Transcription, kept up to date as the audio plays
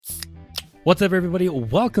What's up, everybody?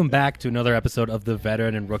 Welcome back to another episode of the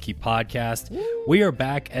Veteran and Rookie Podcast. We are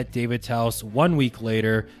back at David's house 1 week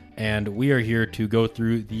later, and we are here to go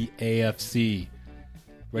through the AFC.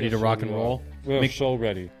 Ready to rock and roll? We're so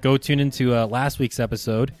ready. Go tune into last week's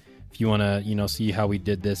episode if you want to, see how we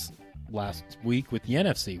did this last week with the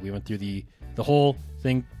NFC. We went through the whole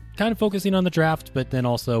thing, kind of focusing on the draft, but then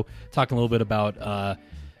also talking a little bit about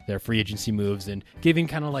their free agency moves and giving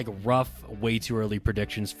kind of like rough, way too early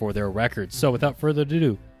predictions for their records. So without further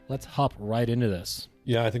ado, let's hop right into this.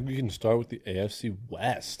 Yeah, I think we can start with the AFC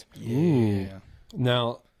West. Ooh.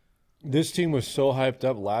 Now, this team was so hyped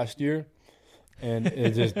up last year, and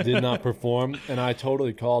it just did not perform, and I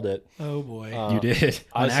totally called it. Oh, boy. You did,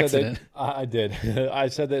 on accident. I did. I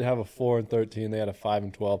said they'd have a 4-13. They had a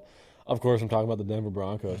 5-12. Of course, I'm talking about the Denver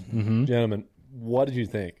Broncos. Mm-hmm. Gentlemen, what did you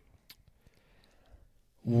think?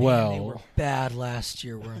 Well, Man, they were bad last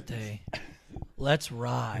year, weren't they? Let's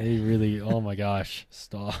ride. they really, oh my gosh,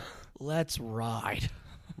 stop. Let's ride.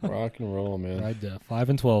 Rock and roll, man. Right to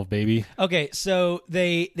 5-12, baby. Okay, so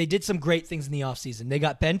they did some great things in the offseason. They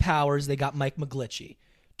got Ben Powers. They got Mike McGlinchey.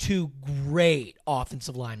 Two great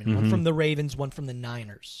offensive linemen. One from the Ravens, one from the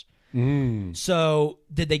Niners. So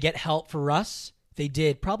did they get help for Russ? They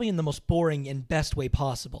did, probably in the most boring and best way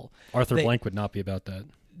possible. Arthur Blank would not be about that.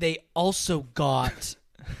 They also got...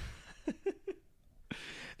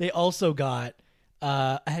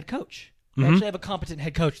 a head coach. They actually have a competent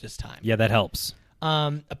head coach this time. Yeah, that helps.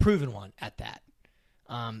 A proven one at that.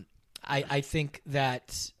 I think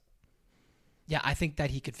that, I think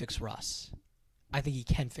that he could fix Russ. I think he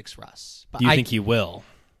can fix Russ. But Do you think he will?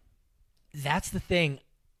 That's the thing.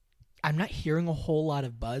 I'm not hearing a whole lot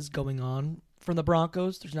of buzz going on from the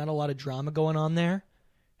Broncos. There's not a lot of drama going on there.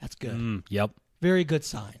 That's good. Yep. Very good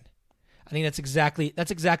sign. I think that's exactly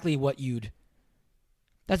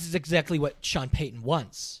what Sean Payton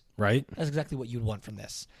wants. Right? That's exactly what you'd want from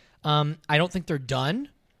this. I don't think they're done.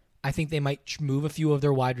 I think they might move a few of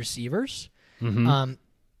their wide receivers.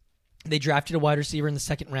 They drafted a wide receiver in the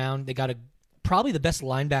second round. They got probably the best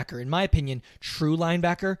linebacker, in my opinion, true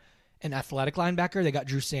linebacker, an athletic linebacker. They got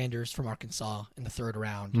Drew Sanders from Arkansas in the third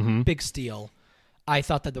round. Big steal. I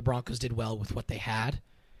thought that the Broncos did well with what they had.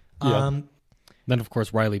 Yeah. Then, of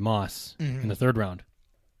course, Riley Moss in the third round.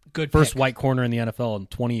 Good First pick. white corner in the NFL in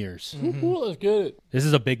 20 years. Let's get it. This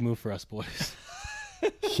is a big move for us, boys.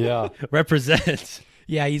 Yeah. Represent.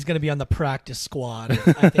 Yeah, he's going to be on the practice squad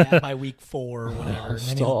by week 4 or whatever.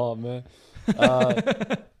 Stop, man.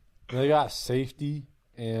 They got safety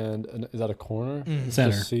and is that a corner?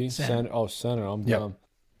 Center. Just C? Center. Oh, center. I'm dumb.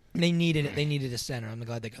 They needed it. They needed a center. I'm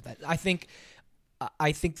glad they got that. I think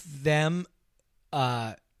them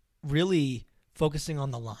really focusing on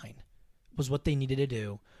the line was what they needed to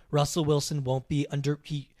do. Russell Wilson won't be under.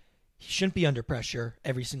 He shouldn't be under pressure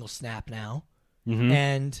every single snap now.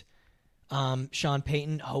 And Sean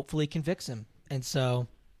Payton hopefully can fix him. And so,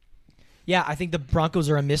 yeah, I think the Broncos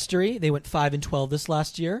are a mystery. They went 5-12 this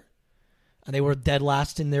last year. And they were dead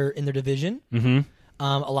last in their division. A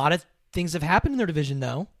lot of things have happened in their division,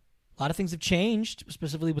 though. A lot of things have changed,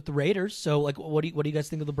 specifically with the Raiders. So, like, what do you guys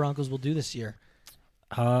think of the Broncos will do this year?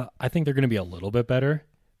 I think they're going to be a little bit better,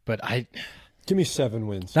 but Give me 7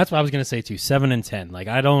 wins. that's what I was going to say too. 7-10. Like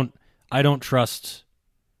I don't trust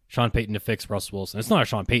Sean Payton to fix Russell Wilson. It's not a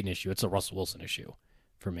Sean Payton issue. It's a Russell Wilson issue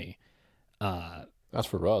for me. That's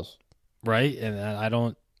for Russ. Right? And I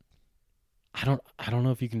don't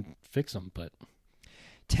know if you can fix him, but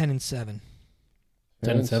 10-7.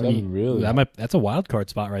 10-7, really? That's a wild card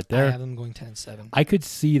spot right I there. have them going 10-7. I could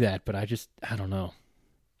see that, but I don't know.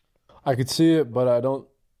 I could see it, but I don't.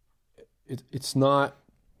 It's not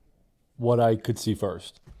what I could see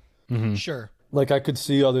first. Sure. Like I could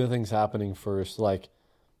see other things happening first, like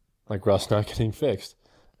Russ not getting fixed,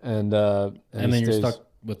 and then you're stuck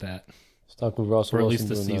with that, stuck with Russell for at Wilson least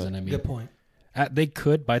this doing season. that. I mean, Good point. They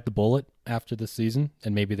could bite the bullet after the season,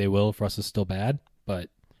 and maybe they will if Russ is still bad. But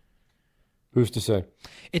Who's to say?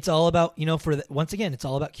 It's all about, once again, it's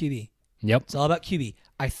all about QB. Yep. It's all about QB.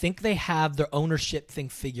 I think they have their ownership thing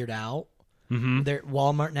figured out. Their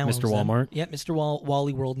Walmart now owns Mr. them. Walmart. Yep, Mr.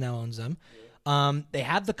 Wally World now owns them. They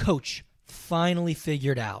have the coach finally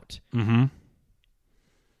figured out. Do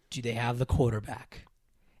they have the quarterback?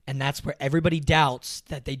 And that's where everybody doubts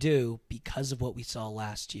that they do because of what we saw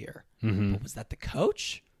last year. But was that the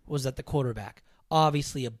coach? Or was that the quarterback?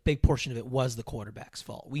 Obviously, a big portion of it was the quarterback's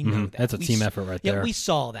fault. We know that. That's a team effort right there. Yeah, we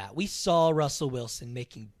saw that. We saw Russell Wilson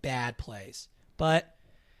making bad plays. But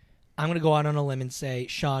I'm going to go out on a limb and say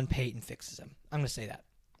Sean Payton fixes him. I'm going to say that.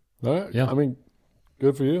 All right. Yeah. I mean,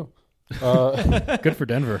 good for you. Good for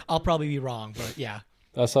Denver. I'll probably be wrong, but yeah.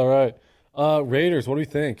 That's all right. Raiders, what do you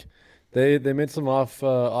think? They made some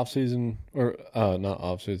off season or not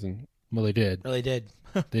off season. Well, they did. Really did.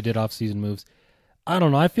 They did off-season moves. I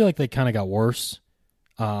don't know. I feel like they kind of got worse.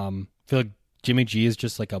 I feel like Jimmy G is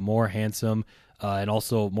just like a more handsome and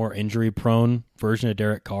also more injury-prone version of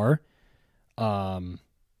Derek Carr. Brian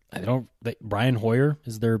Hoyer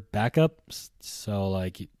is their backup. So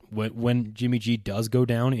like when Jimmy G does go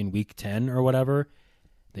down in week 10 or whatever,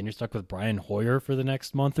 then you're stuck with Brian Hoyer for the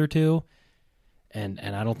next month or two. And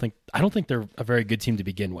I don't think they're a very good team to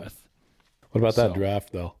begin with. What about that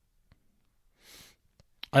draft though?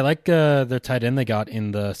 I like their tight end they got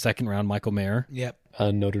in the second round, Michael Mayer. Yep.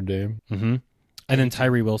 Notre Dame. Mm-hmm. And then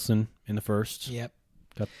Tyree Wilson in the first. Yep.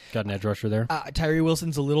 Got an edge rusher there. Tyree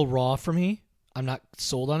Wilson's a little raw for me. I'm not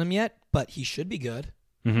sold on him yet, but he should be good.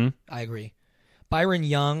 Mm-hmm. I agree. Byron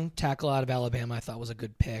Young, tackle out of Alabama, I thought was a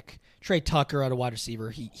good pick. Trey Tucker out of wide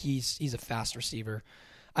receiver. He's a fast receiver.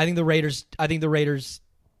 I think the Raiders.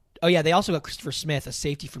 Oh yeah, they also got Christopher Smith, a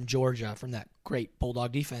safety from Georgia, from that great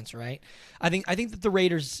Bulldog defense, right? I think that the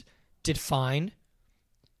Raiders did fine.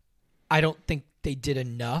 I don't think they did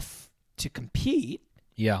enough to compete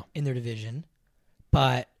in their division,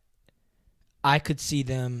 but I could see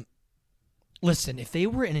them. Listen, if they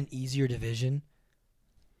were in an easier division,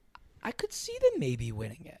 I could see them maybe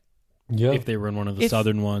winning it. Yeah. If they were in one of the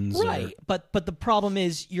southern ones. Right. But the problem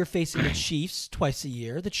is you're facing the Chiefs twice a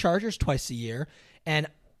year, the Chargers twice a year, and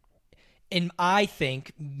I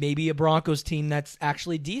think maybe a Broncos team that's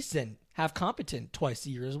actually decent, have competent twice a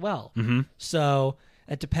year as well. Mm-hmm. So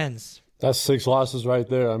it depends. That's 6 losses right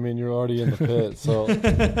there. I mean, you're already in the pit. So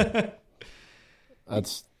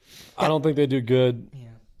I don't think they do good. Yeah.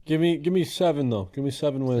 Give me 7 though. Give me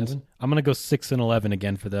 7 wins. I'm gonna go 6-11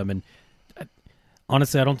 again for them, and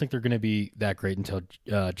honestly, I don't think they're gonna be that great until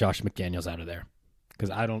Josh McDaniels out of there, because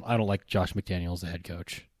I don't like Josh McDaniels as the head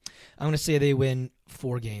coach. I'm going to say they win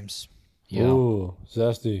 4 games. Yeah. Ooh,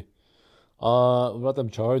 zesty. What about them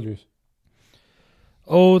Chargers?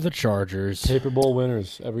 Oh, the Chargers. Paper Bowl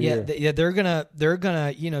winners every year. They're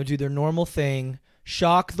gonna do their normal thing,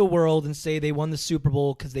 shock the world, and say they won the Super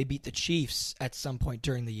Bowl because they beat the Chiefs at some point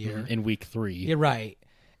during the year in week 3. You're right,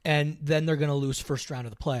 and then they're gonna lose first round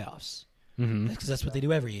of the playoffs because that's what they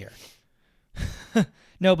do every year.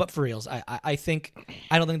 No, but for reals, I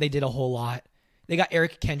don't think they did a whole lot. They got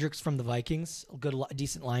Eric Kendricks from the Vikings, a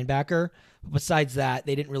decent linebacker. But besides that,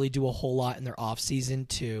 they didn't really do a whole lot in their offseason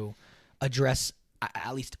to address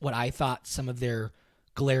at least what I thought some of their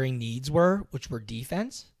glaring needs were, which were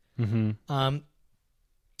defense. Mm-hmm.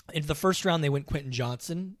 In the first round, they went Quentin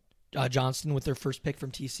Johnson with their first pick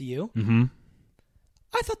from TCU. Mm-hmm.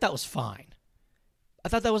 I thought that was fine. I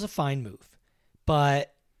thought that was a fine move.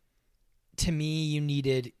 But to me, you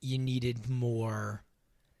needed more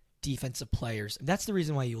defensive players. That's the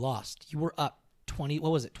reason why you lost. You were up 20.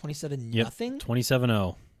 What was it? 27-0.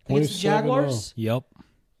 27-0 against the Jaguars. Yep.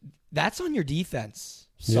 That's on your defense.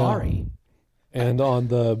 Sorry. Yeah. And on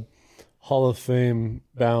the Hall of Fame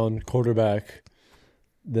bound quarterback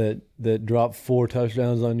that dropped 4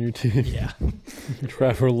 touchdowns on your team. Yeah.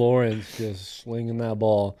 Trevor Lawrence just slinging that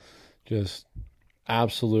ball, just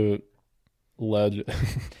absolute legend.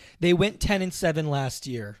 They went 10-7 last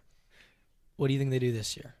year. What do you think they do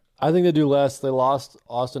this year? I think they do less. They lost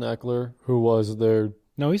Austin Eckler, who was their.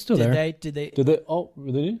 No, he's still there. Did they? Oh,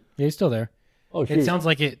 did he? Yeah, he's still there. Oh, shoot. It sounds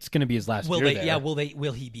like it's going to be his last year there. Yeah. Will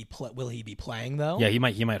he be playing though? Yeah, he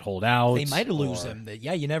might hold out. They might lose him.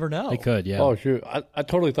 Yeah, you never know. They could. Yeah. Oh shoot! I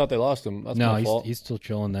totally thought they lost him. That's my fault. He's still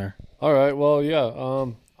chilling there. All right. Well,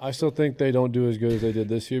 yeah. I still think they don't do as good as they did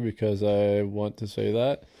this year because I want to say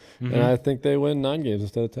that, and I think they win 9 games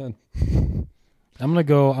instead of 10. I'm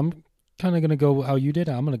kind of gonna go how you did.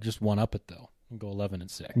 I'm gonna just one up it though and go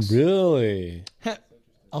 11-6. Really?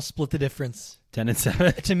 I'll split the difference.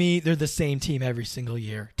 10-7. To me, they're the same team every single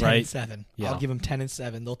year. 10-7. Yeah. I'll give them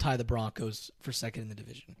 10-7. They'll tie the Broncos for second in the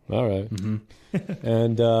division. All right. Mm-hmm.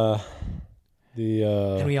 And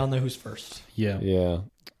and we all know who's first. Yeah.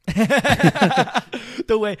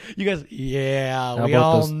 The way you guys, we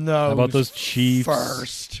all know. How about those Chiefs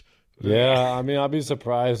first? Yeah, I mean, I'd be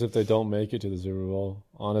surprised if they don't make it to the Super Bowl,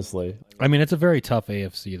 honestly. I mean, it's a very tough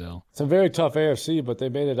AFC, though. It's a very tough AFC, but they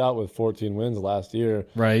made it out with 14 wins last year.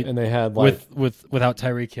 Right. And they had, without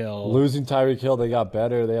Tyreek Hill. Losing Tyreek Hill, they got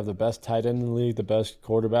better. They have the best tight end in the league, the best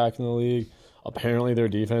quarterback in the league. Apparently, their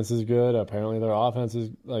defense is good. Apparently, their offense is,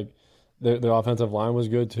 their offensive line was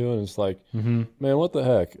good, too. And it's like, man, what the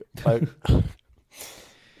heck?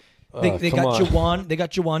 They got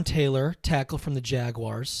Jawan Taylor, tackle from the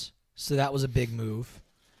Jaguars. So that was a big move.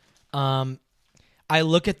 I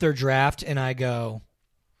look at their draft and I go,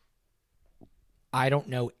 I don't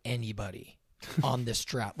know anybody on this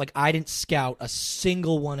draft. Like, I didn't scout a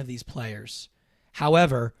single one of these players.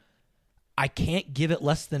 However, I can't give it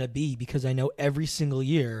less than a B because I know every single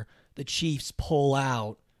year the Chiefs pull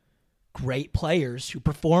out great players who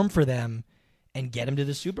perform for them and get them to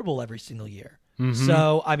the Super Bowl every single year. Mm-hmm.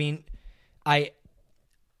 So, I mean, I'd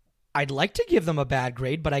like to give them a bad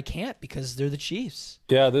grade, but I can't because they're the Chiefs.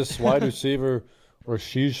 Yeah, this wide receiver,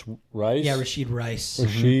 Rasheed Rice. Yeah, Rasheed Rice.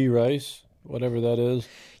 Rasheed Rice, whatever that is.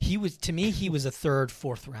 He was a third,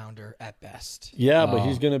 fourth rounder at best. Yeah, but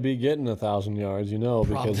he's going to be getting 1,000 yards,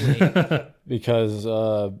 because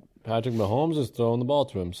Patrick Mahomes is throwing the ball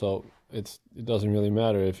to him. So it doesn't really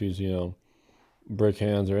matter if he's brick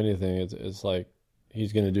hands or anything. It's like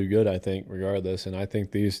he's going to do good, I think, regardless. And I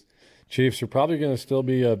think these Chiefs are probably going to still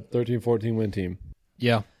be a 13-14 win team.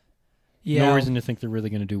 Yeah. Yeah. No reason to think they're really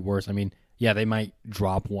going to do worse. I mean, yeah, they might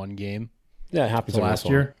drop one game. Yeah, it happens last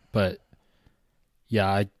year, but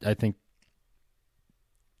yeah, I think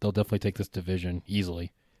they'll definitely take this division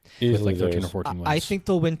easily with like 13 or 14 wins. I think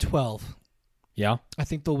they'll win 12. Yeah? I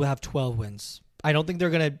think they'll have 12 wins. I don't think they're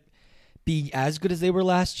going to be as good as they were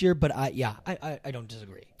last year, but I don't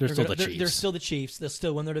disagree. They're still the Chiefs. They're still the Chiefs. They'll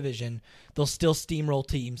still win their division. They'll still steamroll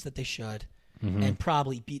teams that they should, and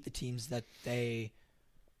probably beat the teams that they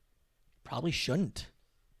probably shouldn't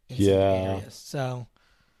in some areas. So,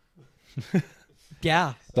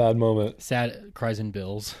 yeah. Sad moment. Sad cries and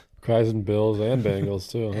Bills. Cries and Bills and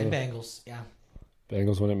Bengals, too. And Bengals, yeah.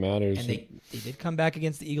 Bengals when it matters. And they did come back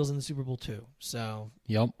against the Eagles in the Super Bowl, too. So,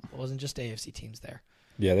 Yep. it wasn't just AFC teams there.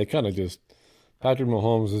 Yeah, they kind of Patrick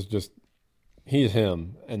Mahomes is he's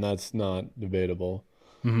him, and that's not debatable.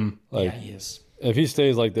 Mm-hmm. Yeah, he is. If he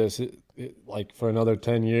stays like this, like for another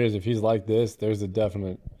 10 years, if he's like this, there's a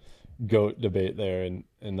definite GOAT debate there, and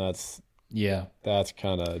that's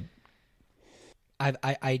kind of.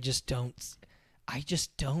 I just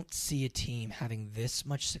don't see a team having this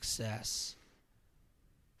much success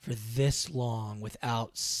for this long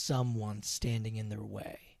without someone standing in their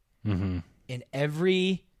way. Mm-hmm. In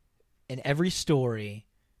every story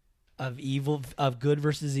of good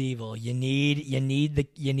versus evil, you need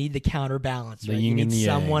the counterbalance, right? You need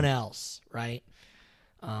someone else, right?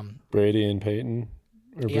 Brady and Peyton.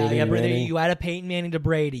 Brady. You had a Peyton Manning to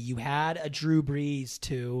Brady. You had a Drew Brees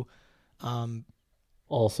to,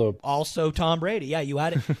 also Tom Brady. Yeah, you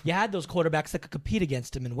had those quarterbacks that could compete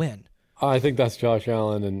against him and win. I think that's Josh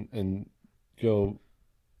Allen and Joe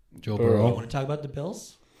Burrow. You want to talk about the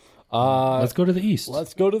Bills? Let's go to the East.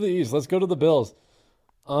 Let's go to the East. Let's go to the Bills.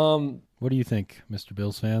 What do you think, Mr.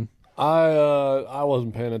 Bills fan? I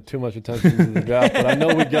wasn't paying too much attention to the draft, but I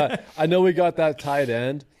know we got that tight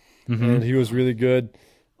end, and he was really good.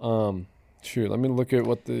 Let me look at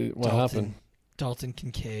what happened. Dalton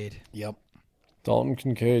Kincaid. Yep. Dalton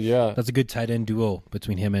Kincaid, yeah. That's a good tight end duo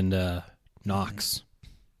between him and Knox.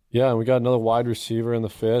 Yeah, and we got another wide receiver in the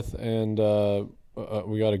 5th, and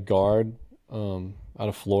we got a guard out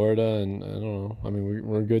of Florida, and I don't know. I mean,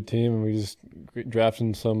 we're a good team, and we just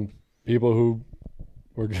drafting some people who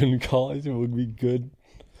were good in college and would be good,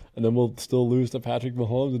 and then we'll still lose to Patrick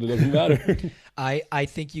Mahomes, and it doesn't matter. I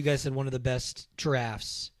think you guys had one of the best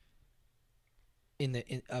drafts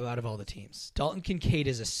out of all the teams. Dalton Kincaid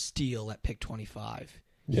is a steal at pick 25.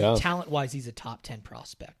 Yeah. Talent-wise, he's a top 10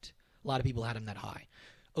 prospect. A lot of people had him that high.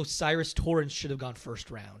 Osiris Torrance should have gone first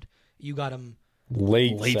round. You got him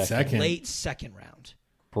late second round.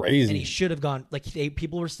 Crazy. And he should have gone,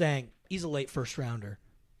 people were saying, he's a late first rounder.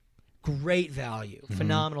 Great value.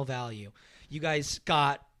 Phenomenal value. You guys picked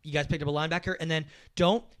up a linebacker, and then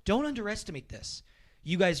don't underestimate this.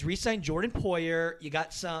 You guys re-signed Jordan Poyer. You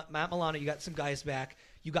got some Matt Milano. You got some guys back.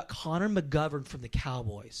 You got Connor McGovern from the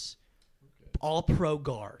Cowboys, all-pro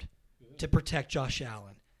guard to protect Josh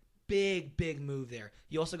Allen. Big move there.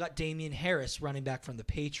 You also got Damian Harris, running back from the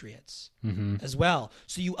Patriots, as well.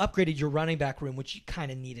 So you upgraded your running back room, which you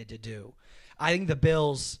kind of needed to do. I think the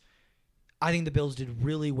Bills did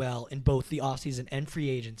really well in both the offseason and free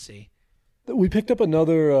agency. We picked up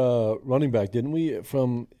another running back, didn't we?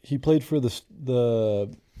 He played for the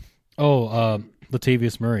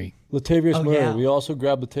Latavius Murray. Murray. Yeah. We also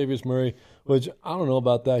grabbed Latavius Murray, which I don't know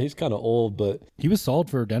about that. He's kind of old, but He was solid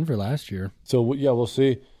for Denver last year. So yeah, we'll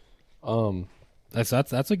see.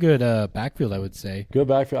 That's a good backfield, I would say. Good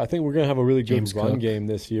backfield. I think we're going to have a really good James run Cook. game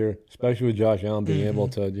this year, especially with Josh Allen being able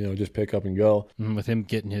to just pick up and go. With him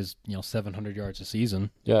getting his 700 yards a season.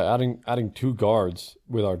 Yeah, adding 2 guards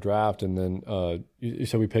with our draft, and then you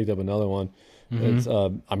said we picked up another one. It's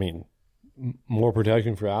more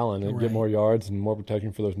protection for Allen and get more yards and more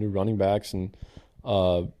protection for those new running backs, and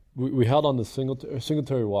we held on the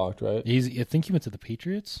Singletary walked, right? I think he went to the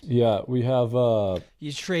Patriots. Yeah, we have.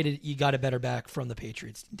 You got a better back from the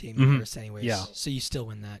Patriots team first, anyways. Yeah. So you still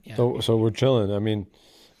win that. Yeah. So we're chilling. I mean,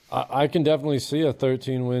 I can definitely see a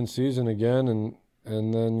 13-win season again, and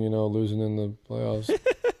then losing in the playoffs.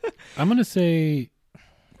 I'm gonna say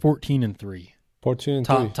 14-3.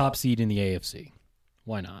 14-3. Top seed in the AFC.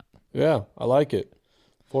 Why not? Yeah, I like it.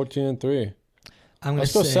 14-3.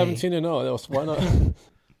 Let's go 17-0. Why not?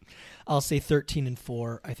 I'll say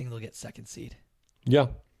 13-4. I think they'll get second seed. Yeah,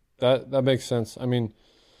 that makes sense. I mean,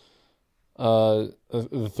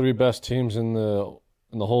 the three best teams in the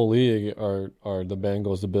whole league are the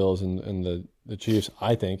Bengals, the Bills, and the Chiefs,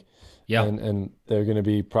 I think. Yeah. And they're going to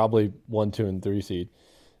be probably 1, 2, and 3 seed.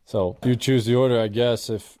 So if you choose the order, I guess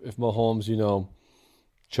if Mahomes,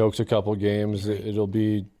 chokes a couple games, it'll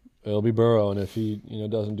be Burrow, and if he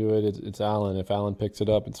doesn't do it, it's Allen. If Allen picks it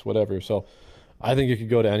up, it's whatever. So I think it could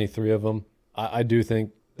go to any three of them. I do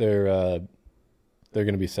think they're going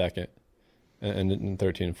to be second, and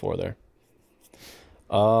 13-4 there.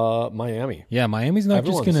 Miami. Yeah, Miami's not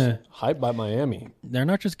Everyone's just gonna hype by Miami. They're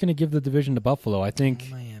not just gonna give the division to Buffalo. I think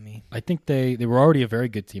Miami. I think they were already a very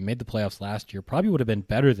good team. Made the playoffs last year. Probably would have been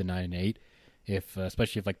better than 9-8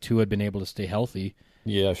 especially if like Tua had been able to stay healthy.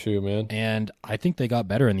 Yeah, sure, man. And I think they got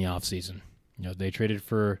better in the offseason. They traded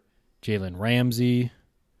for Jalen Ramsey.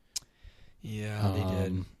 Yeah,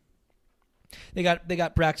 they did. They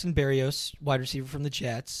got Braxton Berrios, wide receiver from the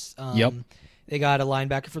Jets. Yep. They got a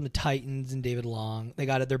linebacker from the Titans and David Long. They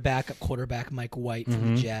got their backup quarterback, Mike White,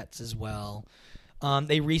 from the Jets as well.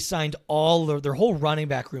 They re-signed their whole running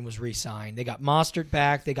back room was re-signed. They got Mostert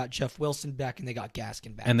back, they got Jeff Wilson back, and they got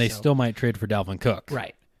Gaskin back. And they still might trade for Dalvin Cook.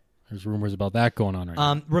 Right. There's rumors about that going on right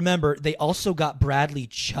now. Remember, they also got Bradley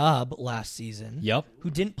Chubb last season. Yep. Who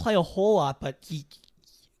didn't play a whole lot, but he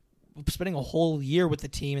spending a whole year with the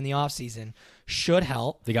team in the offseason should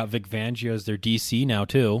help. They got Vic Fangio as their DC now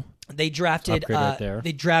too. They drafted Right there.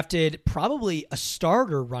 They drafted probably a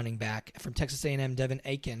starter running back from Texas A&M, Devin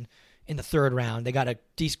Aiken, in the third round. They got a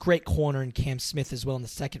great corner in Cam Smith as well in the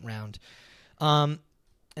second round. And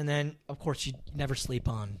then, of course, you never sleep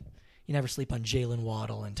on Jalen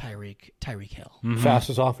Waddle and Tyreek Hill. Mm-hmm.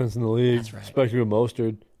 Fastest offense in the league, That's right. especially with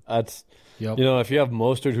Mostert. That's if you have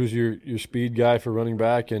Mostert, who's your speed guy for running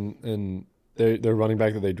back, and their running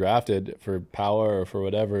back that they drafted for power or for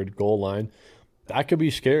whatever goal line, that could be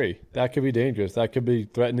scary. That could be dangerous. That could be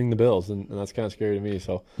threatening the Bills, and that's kind of scary to me.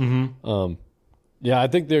 So, I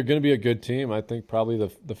think they're going to be a good team. I think probably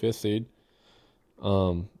the fifth seed. I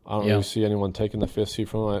don't really see anyone taking the fifth seed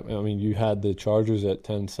from them. I mean, you had the Chargers at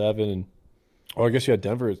 10-7, or I guess you had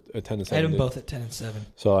Denver at 10-7. I had them both at 10-7.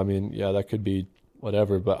 So I mean, that could be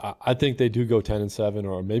whatever. But I think they do go 10-7,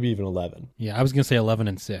 or maybe even 11. Yeah, I was going to say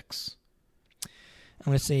 11-6. I'm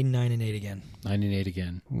going to say 9-8 again. 9-8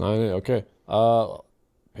 again. 9-8. Okay.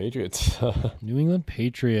 Patriots. New England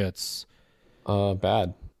Patriots.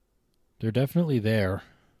 Bad. They're definitely there.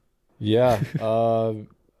 Yeah.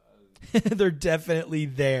 They're definitely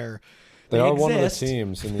there. They are exist. one of the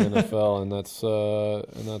teams in the NFL, and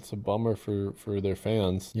that's a bummer for their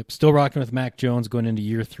fans. Yep, still rocking with Mac Jones going into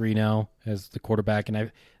year 3 now as the quarterback, and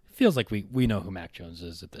it feels like we know who Mac Jones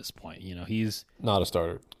is at this point. He's not a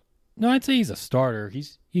starter. No, I'd say he's a starter.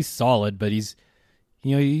 He's solid, but he's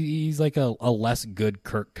like a less good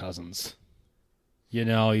Kirk Cousins.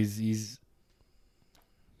 He'll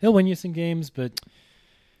win you some games, but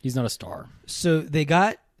he's not a star. So they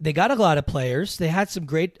got a lot of players. They had some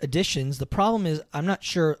great additions. The problem is I'm not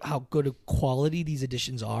sure how good a quality these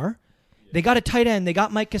additions are. They got a tight end. They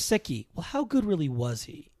got Mike Gesicki. Well, how good really was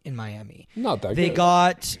he in Miami? Not that good. They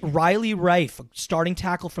got Riley Rife, starting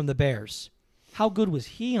tackle from the Bears. How good was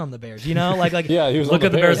he on the Bears? Like yeah, he was. Look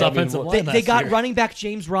at the Bears' I mean, offensive line. They got running back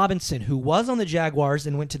James Robinson, who was on the Jaguars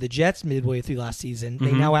and went to the Jets midway through last season.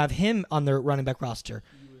 They now have him on their running back roster.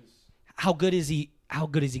 How good is he? How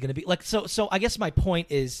good is he going to be? So I guess my point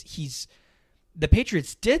is the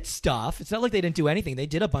Patriots did stuff. It's not like they didn't do anything. They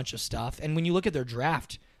did a bunch of stuff. And when you look at their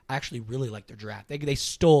draft, I actually really like their draft. They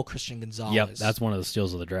stole Christian Gonzalez. Yep, that's one of the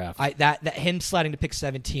steals of the draft. That him sliding to pick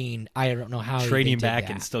 17, I don't know how trading they did back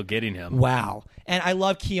that. and still getting him. Wow. And I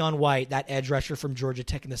love Keon White, that edge rusher from Georgia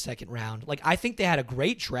Tech in the second round. I think they had a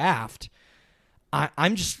great draft.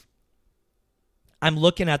 I'm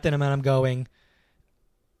looking at them and I'm going,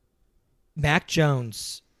 Mac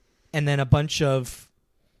Jones, and then a bunch of,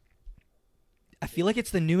 I feel like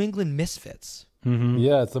it's the New England Misfits. Mm-hmm.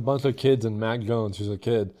 Yeah, it's a bunch of kids and Mac Jones, who's a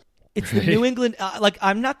kid. It's the New England,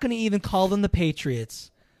 I'm not going to even call them the Patriots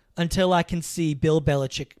until I can see Bill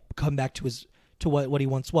Belichick come back to to what he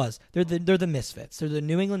once was. They're the misfits. They're the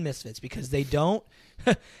New England misfits because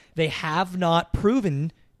they have not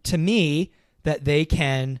proven to me that they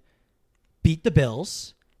can beat the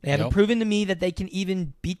Bills. They haven't proven to me that they can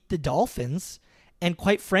even beat the Dolphins. And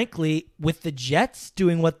quite frankly, with the Jets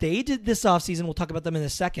doing what they did this offseason, we'll talk about them in a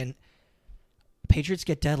second, Patriots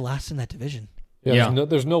get dead last in that division. Yeah.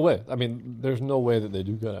 There's no way. I mean, there's no way that they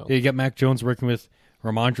do good out. Yeah, you got Mac Jones working with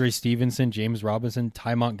Ramondre Stevenson, James Robinson,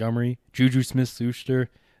 Ty Montgomery, Juju Smith-Schuster,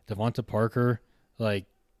 Devonta Parker, like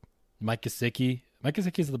Mike Gesicki. Mike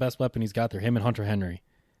Gesicki is the best weapon he's got there, him and Hunter Henry.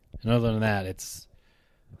 And other than that, it's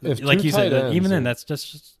like you said, even then, that's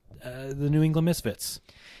just the New England misfits.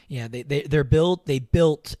 Yeah, they built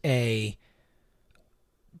a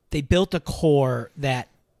core that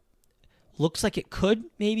looks like it could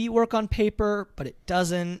maybe work on paper, but it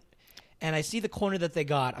doesn't. And I see the corner that they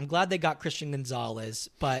got. I'm glad they got Christian Gonzalez,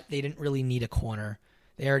 but they didn't really need a corner.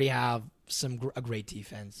 They already have a great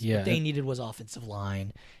defense. Yeah. What they needed was offensive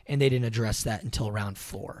line, and they didn't address that until round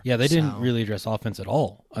 4. Yeah, they didn't really address offense at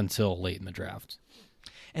all until late in the draft.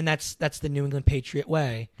 And that's the New England Patriot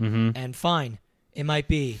way. Mm-hmm. And fine, it might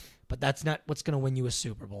be, but that's not what's going to win you a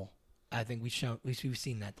Super Bowl. I think we've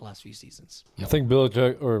seen that the last few seasons. I think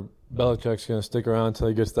Belichick's going to stick around until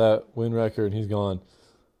he gets that win record and he's gone.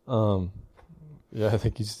 I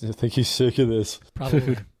think he's sick of this.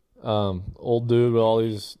 Probably. Old dude with all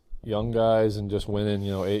these young guys and just winning,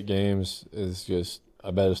 8 games is just,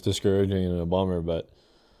 I bet it's discouraging and a bummer. But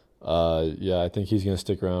I think he's going to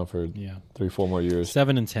stick around for 3-4 more years.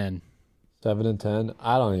 7-10. 7-10.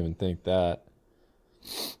 I don't even think that.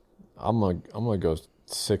 I'm gonna go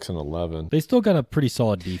 6-11. They still got a pretty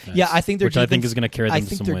solid defense. Yeah, I think their defense, I think is going to carry them to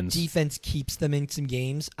some I think wins. their defense keeps them in some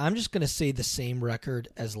games. I'm just going to say the same record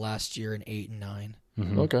as last year in 8-9.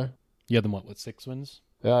 Mm-hmm. Okay. You had them with 6 wins?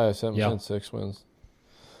 Yeah, 6 wins.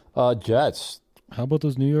 Jets. How about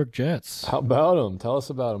those New York Jets? How about them? Tell us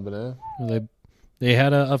about them, Banana. Well, they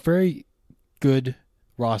had a very good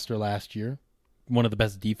roster last year. One of the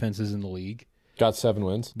best defenses in the league. Got 7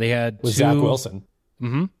 wins. They had with Zach Wilson.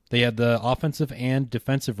 Mm-hmm. They had the offensive and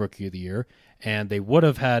defensive rookie of the year, and they would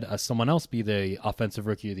have had someone else be the offensive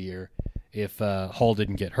rookie of the year if Hall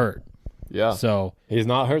didn't get hurt. Yeah. So he's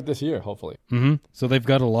not hurt this year, hopefully. Mm-hmm. So they've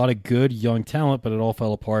got a lot of good young talent, but it all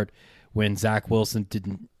fell apart when Zach Wilson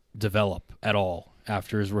didn't develop at all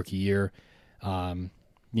after his rookie year.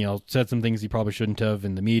 Said some things he probably shouldn't have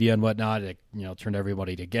in the media and whatnot. It, turned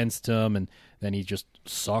everybody against him, and then he just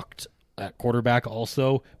sucked at quarterback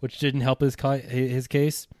also, which didn't help his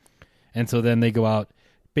case. And so then they go out,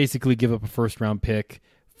 basically give up a first-round pick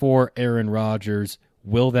for Aaron Rodgers.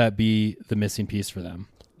 Will that be the missing piece for them?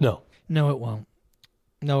 No. No, it won't.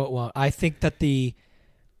 I think that the...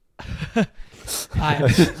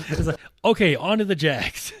 Okay, on to the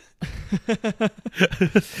Jags.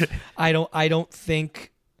 I don't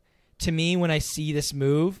think... To me, when I see this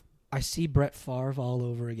move, I see Brett Favre all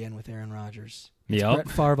over again with Aaron Rodgers. Yeah, Brett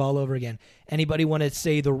Favre all over again. Anybody want to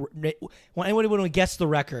say anyone want to guess the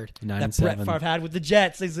record that Brett Favre had with the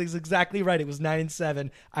Jets? Is exactly right. It was 9-7.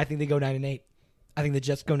 I think they go 9-8. I think the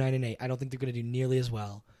Jets go 9-8. I don't think they're going to do nearly as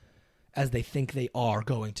well as they think they are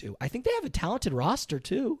going to. I think they have a talented roster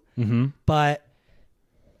too, but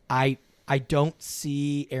I don't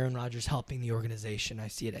see Aaron Rodgers helping the organization. I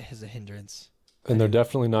see it as a hindrance. And they're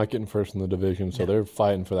definitely not getting first in the division, so they're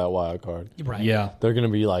fighting for that wild card. Right. Yeah. They're going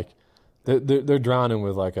to be like, they're drowning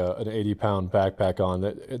with like an 80-pound backpack on.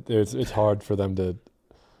 It's hard for them to.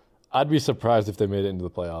 I'd be surprised if they made it into the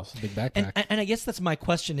playoffs. Big backpack. And I guess that's my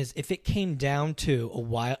question: is if it came down to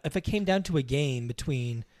a game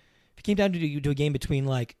between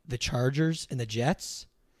like the Chargers and the Jets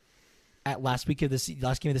at last game of the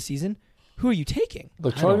season, who are you taking?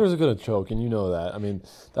 The Chargers are going to choke, and you know that. I mean,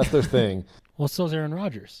 that's their thing. Well, so's Aaron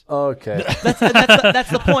Rodgers. Okay. That's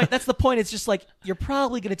the point. That's the point. It's just like you're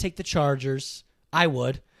probably going to take the Chargers. I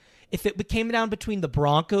would. If it came down between the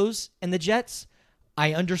Broncos and the Jets,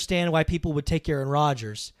 I understand why people would take Aaron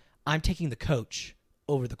Rodgers. I'm taking the coach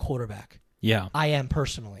over the quarterback. Yeah, I am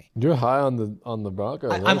personally. You're high on the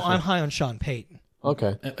Broncos. I'm high on Sean Payton.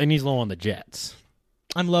 Okay, and he's low on the Jets.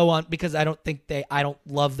 I'm low on because I don't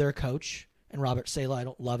love their coach and Robert Saleh. I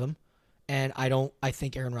don't love him, and I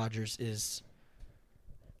think Aaron Rodgers is.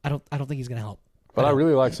 I don't think he's going to help. But I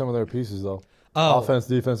really like some of their pieces though. Offense,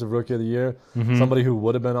 defensive rookie of the year. Mm-hmm. Somebody who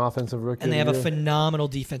would have been offensive rookie. And they of have the a year. phenomenal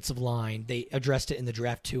defensive line. They addressed it in the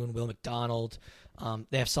draft too, and Will McDonald.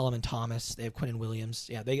 They have Solomon Thomas. They have Quinnen Williams.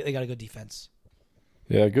 Yeah, they got a good defense.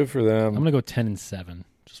 Yeah, good for them. I'm gonna go 10-7.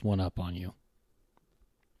 Just one up on you.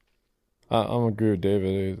 I'm agree with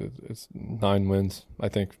David. It's 9 wins, I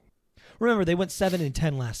think. Remember, they went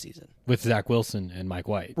 7-10 last season with Zach Wilson and Mike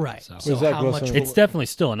White. Right. So, So Zach how Wilson- much? it's definitely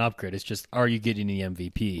still an upgrade. It's just, are you getting the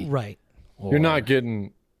MVP? Right. Or, You're not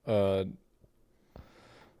getting. I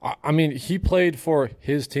mean, he played for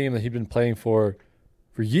his team that he'd been playing for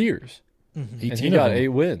years, and 18 he of got them. 8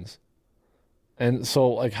 wins. And so,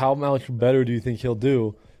 like, how much better do you think he'll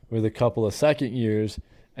do with a couple of second years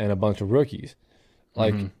and a bunch of rookies?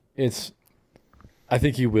 Like, it's. I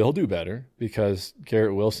think he will do better because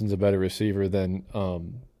Garrett Wilson's a better receiver than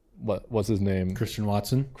what's his name? Christian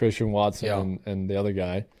Watson, Christian Watson and the other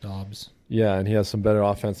guy. Dobbs. Yeah, and he has some better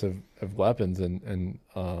offensive weapons and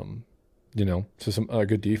so some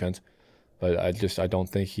good defense. But I don't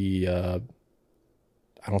think he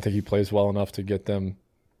plays well enough to get them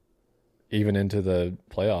even into the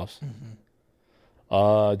playoffs.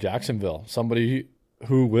 Jacksonville, somebody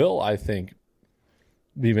who will, I think,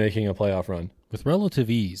 be making a playoff run. With relative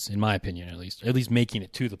ease, in my opinion, at least making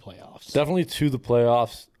it to the playoffs. Definitely to the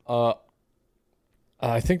playoffs.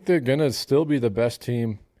 I think they're gonna still be the best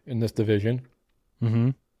team in this division.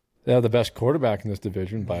 Mm-hmm. They have the best quarterback in this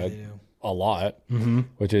division by They do. a lot,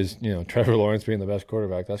 which is, Trevor Lawrence being the best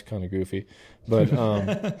quarterback. That's kind of goofy. But,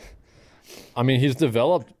 I mean, he's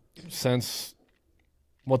developed since,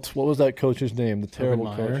 what was that coach's name? The terrible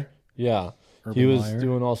Urban Meyer? coach. Yeah. Urban He was Meyer?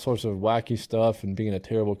 doing all sorts of wacky stuff and being a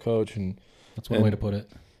terrible coach. And That's one way to put it.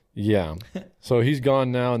 yeah. So he's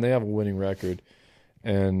gone now, and they have a winning record.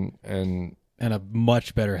 And And a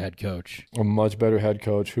much better head coach. a much better head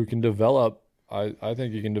coach who can develop. I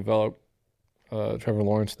think he can develop Trevor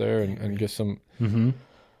Lawrence there and get some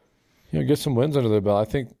get some wins under their belt. I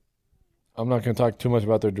think I'm not going to talk too much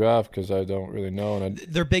about their draft because I don't really know. And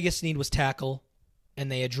Their biggest need was tackle, and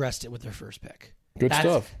they addressed it with their first pick. good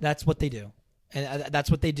stuff. That's what they do. And that's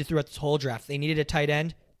what they did throughout this whole draft. They needed a tight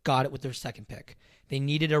end, got it with their second pick. They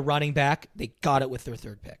needed a running back, they got it with their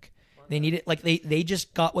third pick. They needed they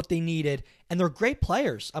just got what they needed, and they're great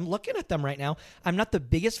players. I'm looking at them right now. I'm not the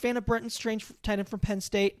biggest fan of Brenton Strange, tight end from Penn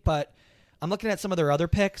State, but I'm looking at some of their other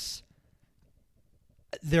picks.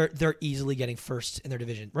 They're easily getting first in their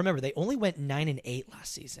division. Remember, they only went 9-8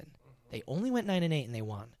 last season. They only went 9-8 and they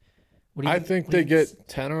won. What do you I think they get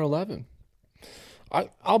 10 or 11.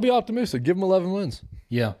 I'll be optimistic. Give them 11 wins.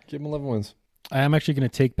 Yeah. Give them 11 wins. I am actually going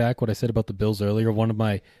to take back what I said about the Bills earlier. One of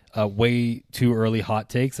my way too early hot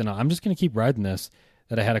takes, and I'm just going to keep riding this,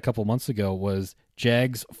 that I had a couple months ago was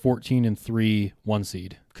Jags 14-3 1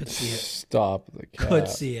 seed. Could see it. Stop the cap. Could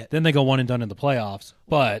see it. Then they go 1 and done in the playoffs.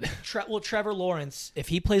 But Trevor Lawrence, if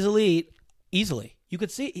he plays elite, easily. You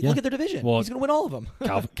could see. Yeah. Look at their division. Well, He's going to win all of them.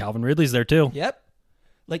 Calvin Ridley's there too. Yep.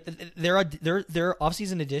 Like their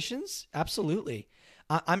offseason additions, absolutely.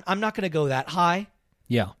 I'm not going to go that high,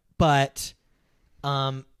 Yeah. but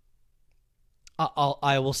I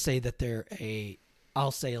will say that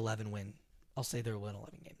I'll say 11 win. I'll say they'll win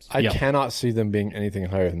 11 games. I Yeah. cannot see them being anything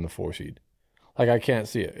higher than the 4 seed. Like, I can't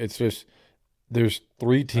see it. It's just there's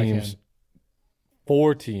 3 teams,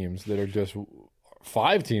 4 teams that are just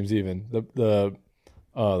 5 teams even. The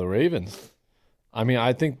Ravens. I mean,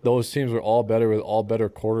 I think those teams are all better with all better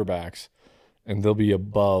quarterbacks, and they'll be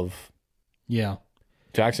above Yeah.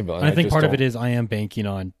 Jacksonville. And I think part of it is I am banking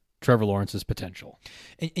on Trevor Lawrence's potential.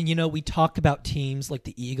 And we talked about teams like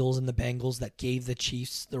the Eagles and the Bengals that gave the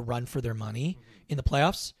Chiefs the run for their money in the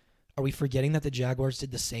playoffs. Are we forgetting that the Jaguars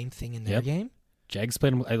did the same thing in their Yep. game? Jags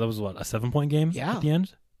played, that was what, a 7-point game Yeah. at the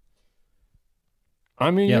end?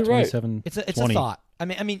 I mean, Yeah, you're right. 27. It's a thought.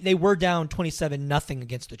 I mean, they were down 27-0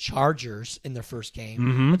 against the Chargers in their first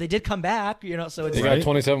game, but they did come back. So it's They got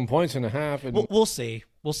 27 points and a half. And, we'll see.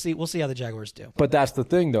 We'll see how the Jaguars do. but that's the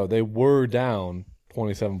thing, though. They were down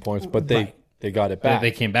 27 points, but they got it back. They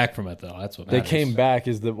came back from it, though. That's what They matters. came back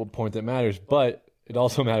is the point that matters, but it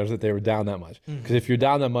also matters that they were down that much. Because if you're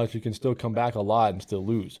down that much, you can still come back a lot and still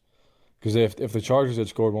lose. Because if the Chargers had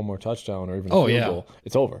scored one more touchdown or even a field goal,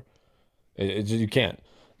 it's over. You can't.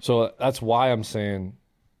 So that's why I'm saying,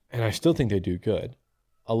 and I still think they do good.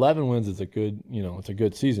 11 wins is a good, it's a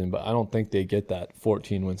good season, but I don't think they get that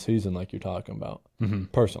 14-win season like you're talking about.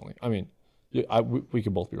 Personally, I mean, we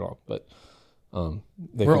could both be wrong, but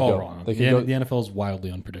We're all wrong. The NFL is wildly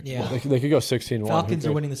unpredictable. Yeah. They could go 16-1. Falcons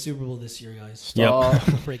are winning the Super Bowl this year, guys.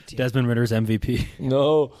 Yep. Break team. Desmond Ritter's MVP.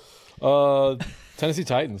 No, Tennessee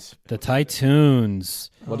Titans. The Titans.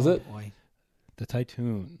 What is it? Boy. The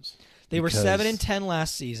Titans. They were Because- 7-10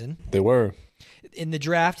 last season. They were. In the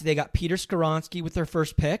draft, they got Peter Skoronski with their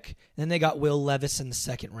first pick, and then they got Will Levis in the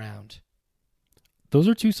second round. Those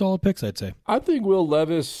are 2 solid picks, I'd say. I think Will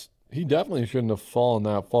Levis, he definitely shouldn't have fallen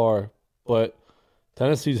that far, but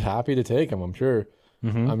Tennessee's happy to take him, I'm sure.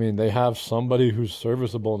 I mean, they have somebody who's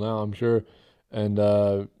serviceable now, I'm sure. And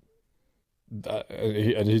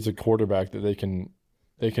and he's a quarterback that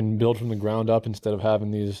they can build from the ground up instead of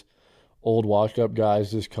having these old washed up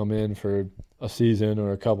guys just come in for a season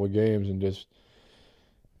or a couple of games and just,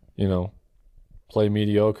 play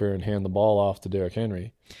mediocre and hand the ball off to Derrick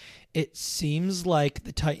Henry. It seems like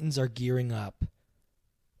the Titans are gearing up.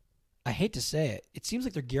 I hate to say it. It seems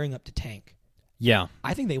like they're gearing up to tank. Yeah.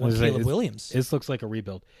 I think they want Caleb Williams. This looks like a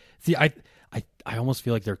rebuild. See, I almost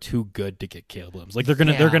feel like they're too good to get Caleb Williams. Like they're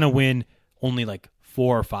gonna win only like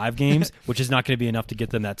 4 or 5 games, which is not going to be enough to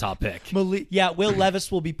get them that top pick. Will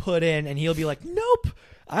Levis will be put in, and he'll be like, nope,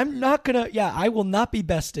 I'm not going to, I will not be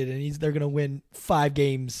bested, and they're going to win 5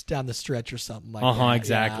 games down the stretch or something like that.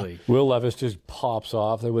 Exactly. Yeah. Will Levis just pops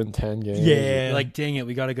off. They win 10 games. Yeah. Like, dang it,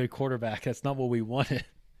 we got a good quarterback. That's not what we wanted.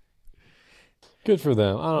 Good for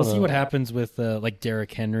them. We'll see what happens with, like,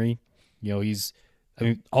 Derrick Henry.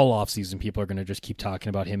 All offseason, people are going to just keep talking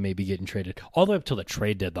about him maybe getting traded, all the way up till the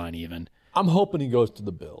trade deadline even. I'm hoping he goes to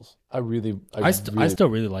the Bills. I still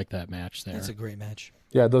really like that match there. That's a great match.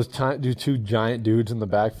 Yeah, those 2 giant dudes in the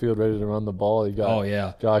backfield ready to run the ball. You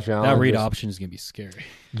got Josh Allen. That read option is going to be scary.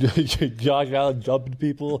 Josh Allen jumping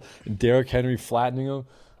people and Derrick Henry flattening them.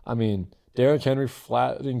 I mean, Derrick Henry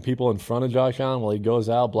flattening people in front of Josh Allen while he goes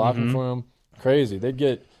out blocking for him. Crazy. He'd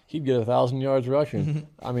get 1,000 yards rushing.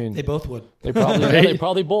 I mean, they both would. They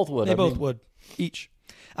probably both would. They both would each.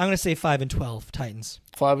 I'm going to say 5-12 Titans.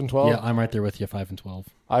 5-12. Yeah, I'm right there with you. 5-12.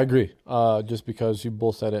 I agree. Just because you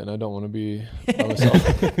both said it, and I don't want to be by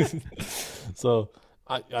myself. So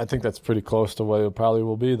I think that's pretty close to what it probably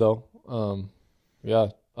will be, though. Colts.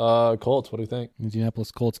 What do you think?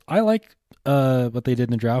 Indianapolis Colts. I like what they did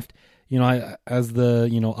in the draft. As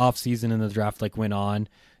the off season and the draft went on,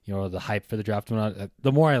 the hype for the draft went on.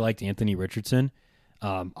 The more I liked Anthony Richardson.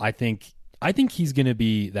 I think he's going to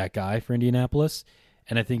be that guy for Indianapolis.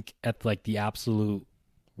 And I think at the absolute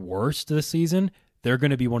worst of the season, they're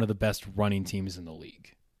going to be one of the best running teams in the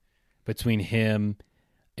league between him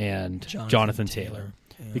and Jonathan Taylor.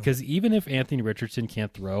 Yeah. Because even if Anthony Richardson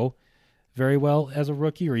can't throw very well as a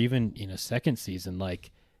rookie or even in a second season,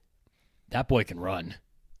 that boy can run.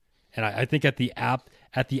 And I think at the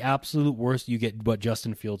absolute worst, you get what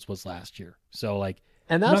Justin Fields was last year. So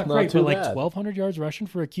and that's not great, too but bad. 1,200 yards rushing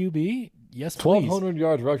for a QB, yes, 1,200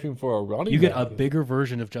 yards rushing for a running. You get a bigger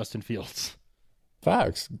version of Justin Fields.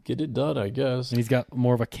 Facts, get it done, I guess. And he's got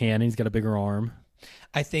more of a cannon. He's got a bigger arm.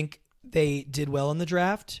 I think they did well in the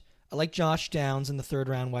draft. I like Josh Downs in the 3rd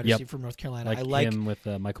round, wide receiver from North Carolina. I like him with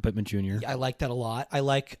Michael Pittman Jr. I like that a lot. I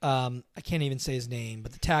like I can't even say his name,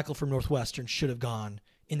 but the tackle from Northwestern should have gone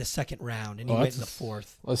in the 2nd round, and he went in the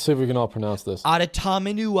 4th. Let's see if we can all pronounce this.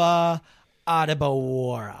 Adetomiwa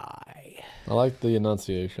Adebawore. I like the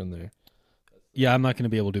enunciation there. Yeah, I'm not going to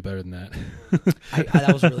be able to do better than that.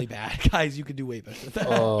 That was really bad. Guys, you could do way better than that.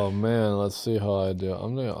 Oh, man. Let's see how I do.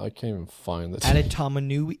 I can't even find this.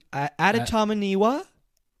 Adetomiwa?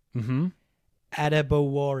 Mm-hmm.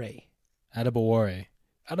 Adebawore.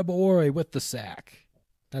 Adebawore with the sack.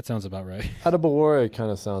 That sounds about right. Adebawore kind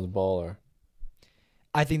of sounds baller.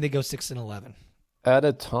 I think they go 6-11.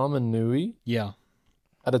 Adetomanui? Yeah.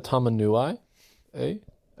 Adetomanui? Adetomanui.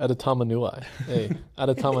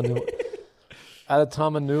 Adetomanui.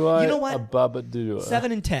 Adetomanui. You know what?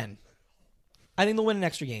 7-10. I think they'll win an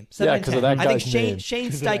extra game. 7-10. Because of that guy's I think name.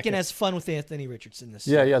 Shane Steichen has fun with Anthony Richardson this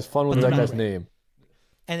year. Yeah, he has fun with that guy's right. name.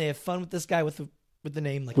 And they have fun with this guy with the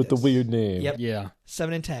name with this. the weird name. Yep. Yeah.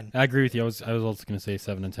 7-10. I agree with you. I was also going to say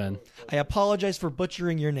 7-10. I apologize for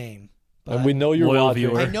butchering your name. And we know you're watching.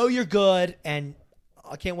 Viewer. I know you're good, and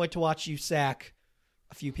I can't wait to watch you sack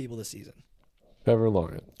a few people this season. Trevor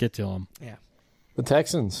Lawrence. Get to him. Yeah. The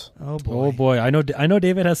Texans. Oh boy. I know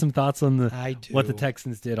David has some thoughts on what the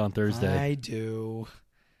Texans did on Thursday. I do.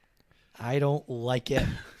 I don't like it.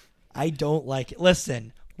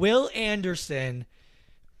 Listen, Will Anderson.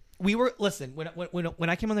 When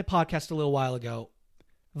I came on the podcast a little while ago,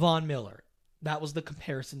 Von Miller. That was the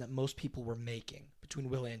comparison that most people were making between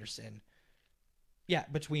Will Anderson. Yeah,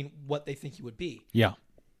 between what they think he would be. Yeah.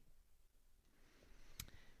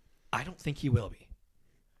 I don't think he will be.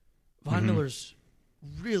 Von Miller's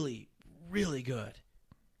really, really good.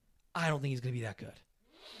 I don't think he's going to be that good.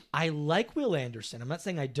 I like Will Anderson. I'm not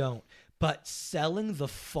saying I don't. But selling the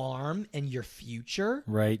farm and your future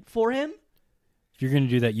for him? If you're going to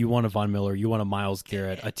do that, you want a Von Miller, you want a Myles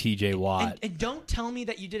Garrett, a TJ Watt. And don't tell me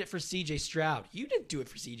that you did it for CJ Stroud. You didn't do it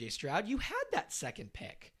for CJ Stroud. You had that 2nd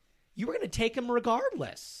pick. You were going to take him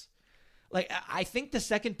regardless. I think the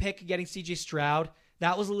 2nd pick getting CJ Stroud,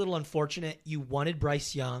 that was a little unfortunate. You wanted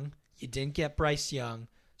Bryce Young. You didn't get Bryce Young.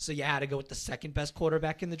 So you had to go with the 2nd best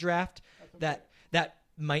quarterback in the draft. That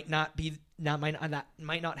might not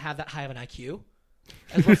have that high of an IQ,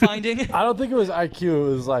 as we're finding. I don't think it was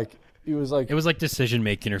IQ. It was like decision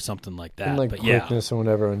making or something like that. and like but quickness or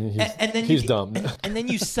whatever, and he's dumb. And then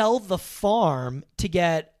you sell the farm to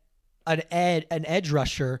get an edge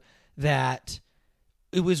rusher that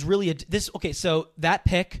it was really So that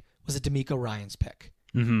pick was a D'Amico Ryans pick.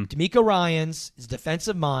 Mm-hmm. D'Amico Ryans is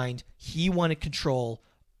defensive mind. He wanted control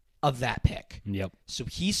of that pick. Yep. So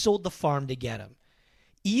he sold the farm to get him.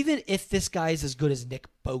 Even if this guy is as good as Nick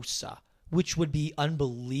Bosa, which would be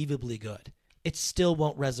unbelievably good, it still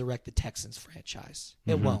won't resurrect the Texans franchise.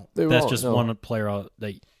 It won't. That's just one player of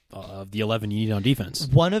the 11 you need on defense.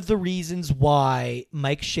 One of the reasons why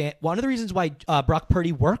Brock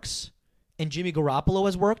Purdy works and Jimmy Garoppolo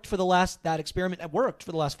has worked for the last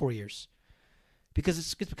 4 years. Because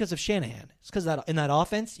it's because of Shanahan. It's because in that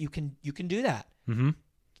offense you can do that. Mm-hmm.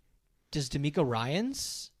 Does D'Amico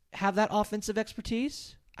Ryans have that offensive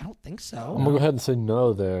expertise? I don't think so. I'm gonna go ahead and say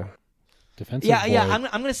no there. Defensive. Yeah. I'm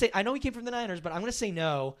gonna say. I know he came from the Niners, but I'm gonna say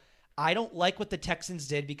no. I don't like what the Texans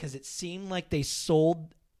did because it seemed like they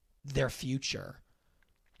sold their future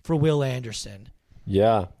for Will Anderson.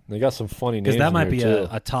 Yeah, they got some funny names. Because that might be too.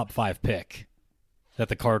 a top 5 pick that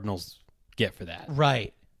the Cardinals get for that.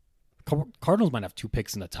 Right. Cardinals might have 2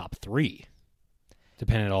 picks in the top 3,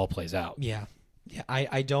 depending on how it all plays out. Yeah.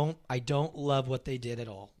 I don't love what they did at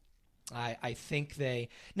all. I think they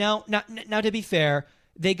now to be fair,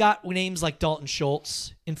 they got names like Dalton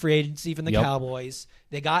Schultz in free agency from the Cowboys.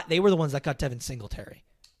 They were the ones that got Devin Singletary.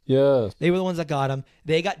 Yeah, they were the ones that got him.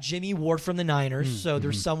 They got Jimmy Ward from the Niners. So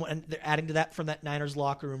there's someone they're adding to that from that Niners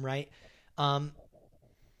locker room, right? And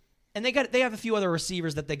they have a few other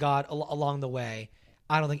receivers that they got along the way.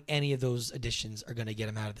 I don't think any of those additions are going to get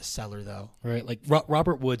him out of the cellar, though. Right, like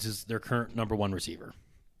Robert Woods is their current number 1 receiver.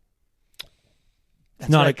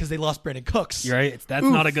 That's not right, because they lost Brandon Cooks. You're right. That's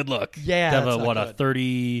not a good look. Yeah, to have a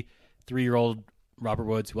 33-year-old Robert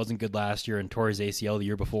Woods who wasn't good last year and tore his ACL the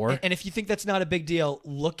year before. And if you think that's not a big deal,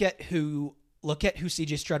 look at who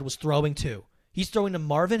CJ Stroud was throwing to. He's throwing to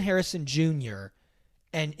Marvin Harrison Jr.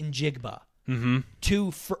 and Njigba,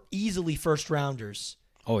 2 easily first rounders.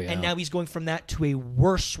 Oh yeah. And now he's going from that to a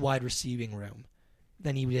worse wide receiving room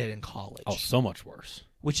than he did in college. Oh, so much worse.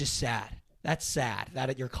 Which is sad. That's sad.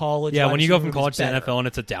 That at your college. Yeah, when you go from college to NFL and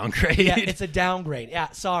it's a downgrade. Yeah, it's a downgrade.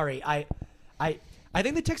 Yeah, sorry. I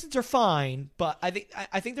think the Texans are fine, but I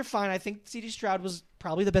think they're fine. I think C.J. Stroud was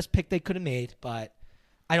probably the best pick they could have made, but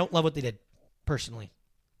I don't love what they did personally.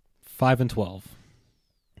 5-12.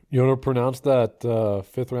 You want to pronounce that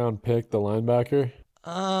 5th round pick, the linebacker?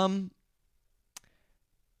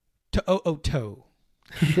 Toe.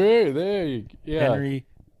 Sure, there you go. Yeah. Henry.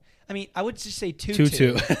 I mean, I would just say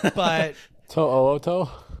 2-2. But Toe.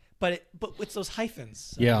 But it's those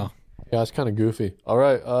hyphens. So. Yeah. Yeah, it's kind of goofy. All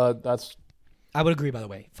right, that's. I would agree, by the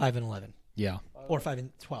way. 5-11. Yeah. Or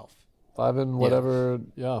 5-12. 5 and whatever.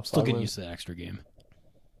 Yeah. Still getting used to the extra game.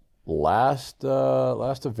 Last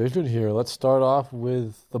division here. Let's start off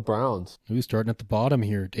with the Browns. Who's starting at the bottom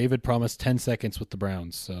here? David promised 10 seconds with the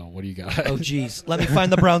Browns. So what do you got? Oh, geez. Let me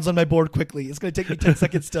find the Browns on my board quickly. It's going to take me 10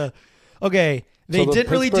 seconds to. Okay. They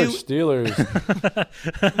didn't really do. Steelers.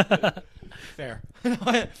 Fair.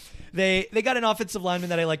 They got an offensive lineman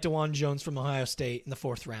that I like, DeJuan Jones from Ohio State in the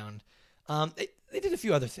 4th round. They did a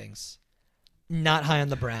few other things. Not high on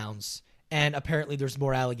the Browns. And apparently there's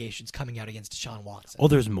more allegations coming out against Deshaun Watson. Oh,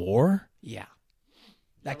 there's more? Yeah.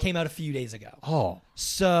 That came out a few days ago. Oh.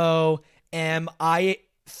 So am I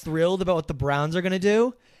thrilled about what the Browns are going to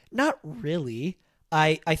do? Not really.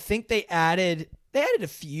 I think they added a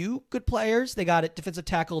few good players. They got a defensive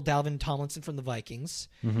tackle Dalvin Tomlinson from the Vikings.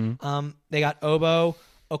 Mm-hmm. They got Obo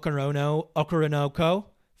Okoronkwo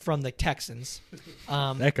from the Texans.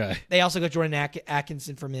 That guy. They also got Jordan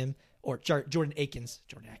Atkinson from him. Or Jordan Akins.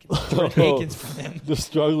 Jordan Akins from him. Just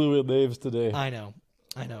struggling with names today. I know.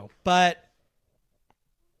 But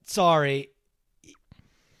sorry.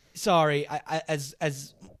 I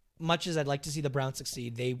as much as I'd like to see the Browns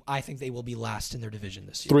succeed, I think they will be last in their division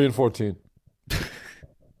this year. 3-14.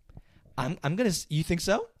 I'm gonna. You think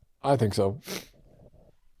so? I think so.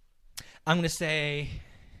 I'm gonna say.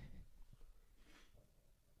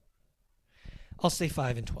 I'll say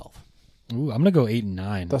 5-12. Ooh, I'm gonna go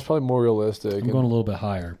 8-9. That's probably more realistic. I'm going a little bit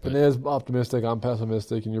higher. But Benea's optimistic. I'm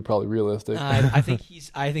pessimistic, and you're probably realistic. I think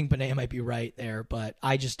Benea might be right there, but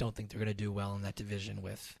I just don't think they're gonna do well in that division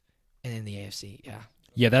and in the AFC. Yeah.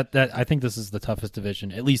 Yeah, that I think this is the toughest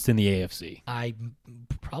division, at least in the AFC. I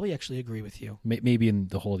probably actually agree with you. Maybe in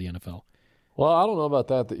the whole of the NFL. Well, I don't know about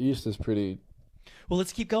that. The East is pretty. Well,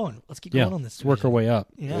 let's keep going. Let's keep going on this. Let's work our way up.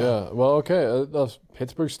 Yeah. Well, okay. Those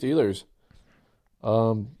Pittsburgh Steelers.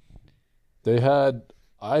 They had,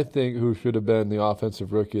 I think, who should have been the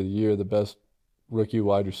offensive rookie of the year, the best rookie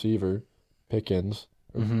wide receiver, Pickens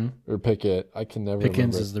or Pickett. I can never remember.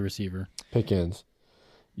 Pickens is the receiver. Pickens.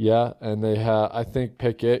 Yeah, and they have. I think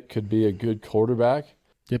Pickett could be a good quarterback.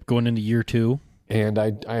 Yep, going into year 2. And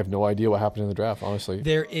I have no idea what happened in the draft, honestly.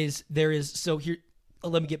 There is so here.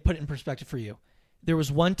 Let me put it in perspective for you. There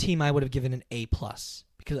was one team I would have given an A+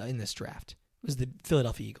 because in this draft it was the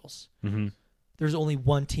Philadelphia Eagles. Mm-hmm. There's only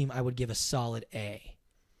one team I would give a solid A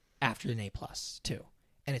after an A+ too,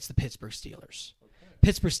 and it's the Pittsburgh Steelers. Okay.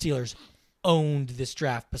 Pittsburgh Steelers owned this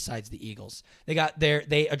draft besides the Eagles.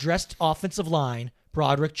 They addressed offensive line,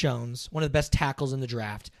 Broderick Jones, one of the best tackles in the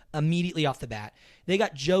draft, immediately off the bat. They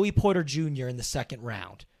got Joey Porter Jr. in the second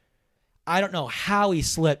round. I don't know how he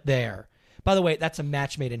slipped there. By the way, that's a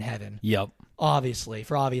match made in heaven. Yep. Obviously,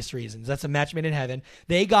 for obvious reasons. That's a match made in heaven.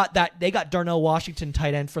 They got Darnell Washington,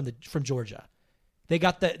 tight end from Georgia. They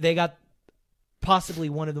got possibly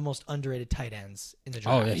one of the most underrated tight ends in the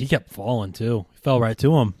draft. Oh, yeah, he kept falling, too. He fell right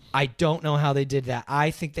to him. I don't know how they did that.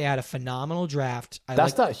 I think they had a phenomenal draft.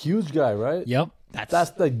 That's that huge guy, right? Yep.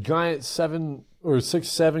 That's the giant 7 or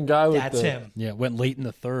 6'7" guy. That's him. Yeah, it went late in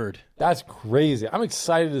the third. That's crazy. I'm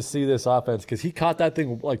excited to see this offense because he caught that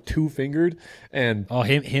thing like 2-fingered and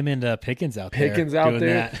him and Pickens out there. Pickens out doing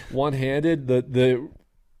there, that. one-handed.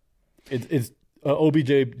 It's OBJ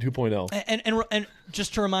 2.0. And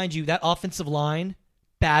just to remind you, that offensive line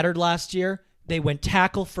battered last year. They went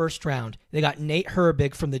tackle first round. They got Nate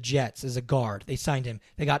Herbig from the Jets as a guard. They signed him.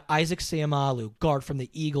 They got Isaac Seumalo, guard from the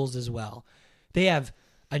Eagles as well. They have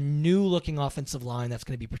a new-looking offensive line that's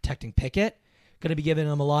going to be protecting Pickett, going to be giving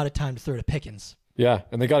them a lot of time to throw to Pickens. Yeah,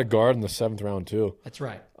 and they got a guard in the 7th round too. That's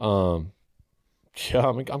right. Yeah,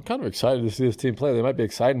 I'm kind of excited to see this team play. They might be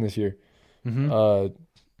exciting this year. Mm-hmm.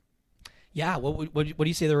 Yeah, what do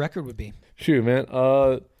you say the record would be? Shoot, man.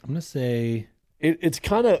 I'm gonna say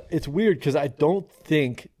it's weird because I don't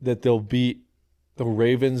think that they'll beat the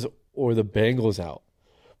Ravens or the Bengals out,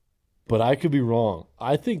 but I could be wrong.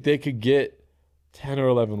 I think they could get 10 or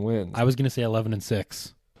 11 wins. I was gonna say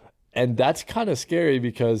 11-6, and that's kind of scary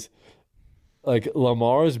because like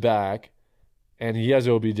Lamar's back, and he has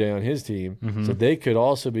OBJ on his team, so they could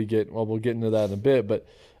also be getting. Well, we'll get into that in a bit, but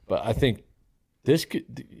I think.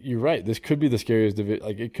 You're right. This could be the scariest division.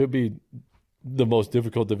 Like it could be the most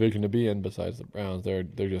difficult division to be in. Besides the Browns, they're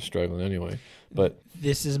just struggling anyway. But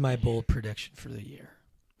this is my bold prediction for the year.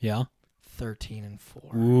 Yeah,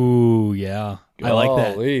 13-4. Ooh, yeah, I like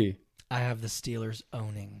that. I have the Steelers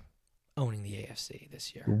owning the AFC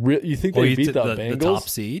this year. You think they beat the Bengals? The top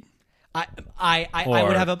seed? I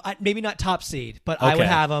would have them. Maybe not top seed, but okay. I would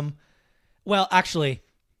have them. Well, actually,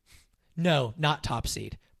 no, not top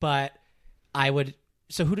seed, but. I would.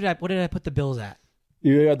 So what did I put the Bills at?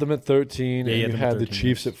 You had them at 13, yeah, and you had the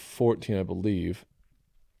Chiefs at 14, I believe.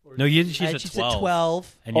 No, you had the Chiefs at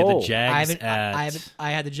 12. And you had the Jags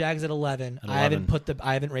I had the Jags at 11. I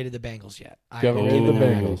haven't rated the Bengals yet. You haven't rated the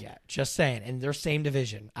Bengals yet. Just saying, and they're same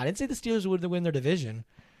division. I didn't say the Steelers would win their division,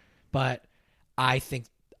 but I think.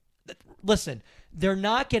 Listen, they're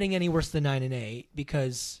not getting any worse than 9-8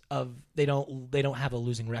 because of they don't have a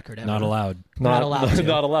losing record ever. Not allowed. Not allowed.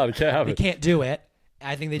 Not allowed. You can't have it. They can't do it.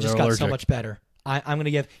 I think they just got so much better. I'm going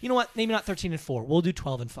to give. You know what? Maybe not 13-4. We'll do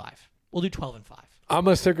 12-5. We'll do 12-5. I'm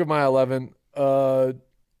going to stick with my 11.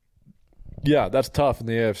 Yeah, that's tough in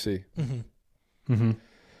the AFC.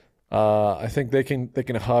 I think they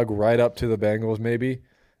can hug right up to the Bengals. Maybe.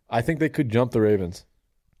 I think they could jump the Ravens.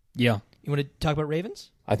 Yeah. You want to talk about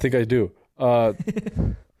Ravens? I think I do.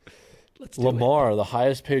 Lamar, the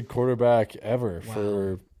highest paid quarterback ever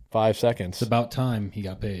for 5 seconds. It's about time he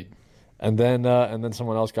got paid. And then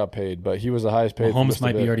someone else got paid, but he was the highest paid. Mahomes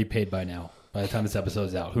might be already paid by now. By the time this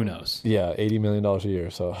episode's out, who knows? Yeah, $80 million a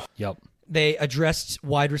year. So yep. They addressed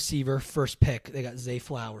wide receiver first pick. They got Zay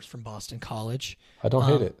Flowers from Boston College. I don't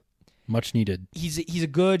hate it. Much needed. He's a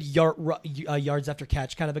good yards after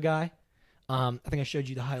catch kind of a guy. I think I showed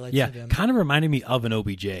you the highlights of him. Kind of reminded me of an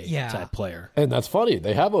OBJ type player. And that's funny.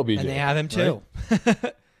 They have OBJ. And they have him too.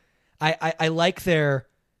 Right? I like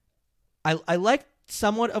I like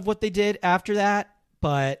somewhat of what they did after that,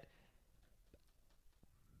 but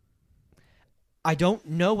I don't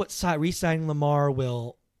know what re-signing Lamar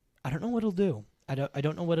will. I don't know what it'll do. I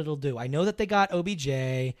don't know what it'll do. I know that they got OBJ.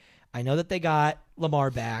 I know that they got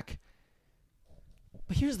Lamar back.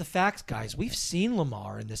 But here's the facts, guys. We've seen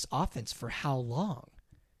Lamar in this offense for how long?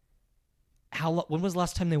 When was the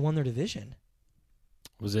last time they won their division?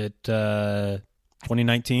 Was it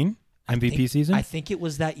 2019 MVP season? I think it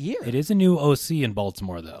was that year. It is a new OC in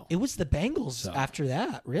Baltimore, though. It was the Bengals after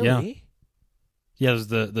that, really. Yeah, it was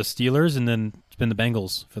the Steelers, and then it's been the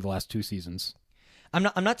Bengals for the last 2 seasons. I'm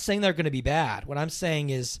not saying they're going to be bad. What I'm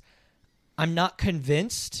saying is I'm not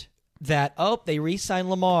convinced that, they re-signed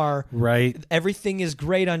Lamar. Right. Everything is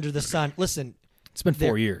great under the sun. Listen. It's been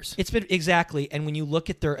 4 years. It's been, exactly. And when you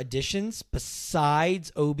look at their additions,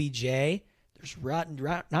 besides OBJ, there's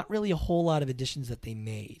not really a whole lot of additions that they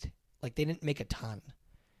made. Like, they didn't make a ton.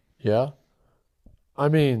 Yeah. I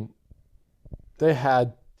mean, they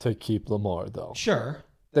had to keep Lamar, though. Sure.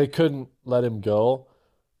 They couldn't let him go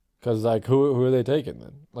because, like, who are they taking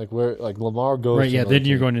then? Like, Lamar goes. Right, yeah, then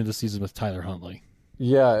you're going into the season with Tyler Huntley.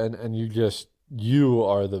 Yeah, and you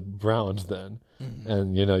are the Browns then. Mm-hmm.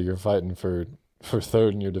 And, you're fighting for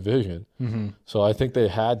third in your division. Mm-hmm. So I think they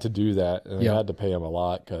had to do that, and they had to pay him a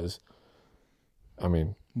lot because, I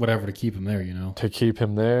mean. Whatever to keep him there, To keep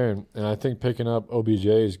him there. And I think picking up OBJ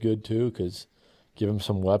is good, too, because give him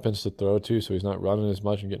some weapons to throw to so he's not running as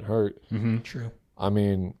much and getting hurt. Mm-hmm. True. I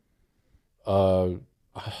mean, I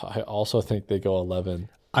also think they go 11.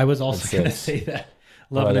 I was also going to say that.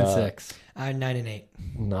 11-6. 9-8.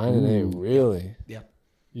 9-8, really? Yep.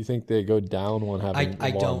 You think they go down one having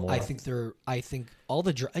I don't. more? I think all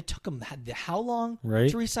the it took them how long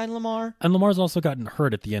to re-sign Lamar? And Lamar's also gotten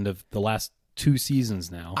hurt at the end of the last 2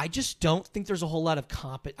 seasons now. I just don't think there's a whole lot of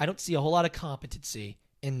I don't see a whole lot of competency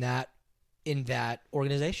in that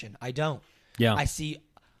organization. I don't. Yeah. I see.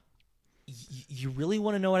 You really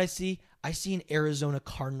want to know what I see? I see an Arizona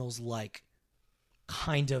Cardinals like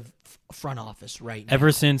kind of front office right now.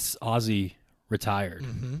 Ever since Ozzie retired.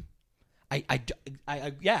 Mm-hmm.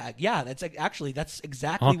 Yeah. That's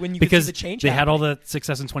exactly when you because see the change. They happening. had all the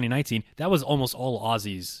success in 2019. That was almost all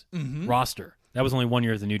Ozzie's roster. That was only 1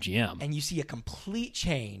 year as the new GM. And you see a complete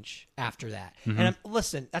change after that. Mm-hmm. And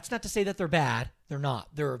listen, that's not to say that they're bad. They're not.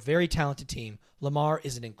 They're a very talented team. Lamar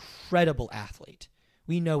is an incredible athlete.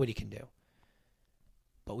 We know what he can do.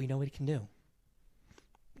 But we know what he can do.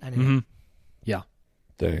 Mm-hmm. Yeah.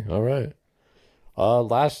 Dang. All right.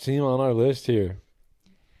 Last team on our list here.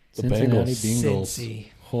 The Cincinnati Bengals. Cincy.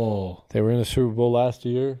 Oh. They were in the Super Bowl last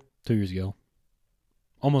year. 2 years ago.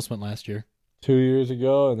 Almost went last year. 2 years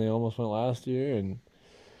ago, and they almost went last year,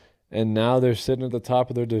 and now they're sitting at the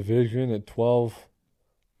top of their division at 12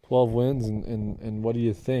 wins, and what do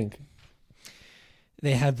you think?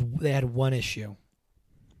 They had one issue.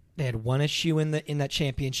 They had one issue in that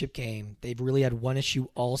championship game. They've really had one issue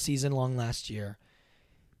all season long last year.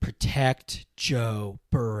 Protect Joe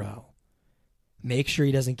Burrow. Make sure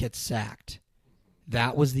he doesn't get sacked.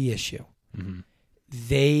 That was the issue. Mm-hmm.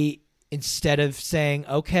 They, instead of saying,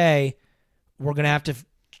 okay, we're going to have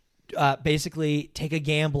to basically take a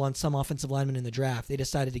gamble on some offensive lineman in the draft, they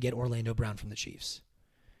decided to get Orlando Brown from the Chiefs.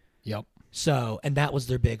 Yep. So, and that was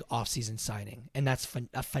their big offseason signing, and that's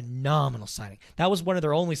a phenomenal signing. That was one of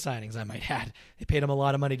their only signings, I might add. They paid him a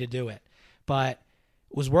lot of money to do it, but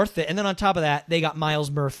it was worth it. And then on top of that, they got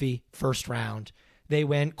Miles Murphy, first round. They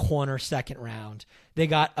went corner, second round. They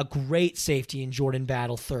got a great safety in Jordan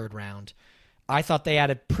Battle, third round. I thought they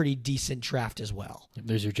had a pretty decent draft as well.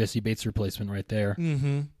 There's your Jesse Bates replacement right there.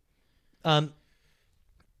 Mm-hmm. And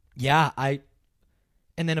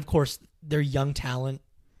then of course their young talent.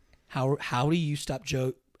 How do you stop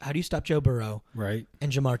Joe? How do you stop Joe Burrow? Right. And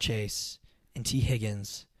Jamar Chase and T.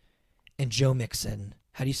 Higgins and Joe Mixon.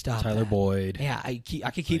 How do you stop Tyler that? Boyd? Yeah, I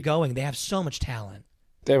could keep going. They have so much talent.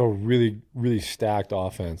 They have a really, really stacked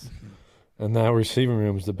offense, and that receiving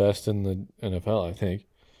room is the best in the NFL, I think.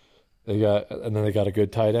 They got a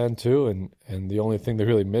good tight end too, and the only thing they're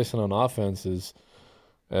really missing on offense is,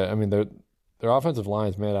 their offensive line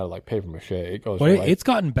is made out of like paper mache. It goes. But it's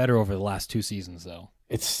gotten better over the last 2 seasons, though.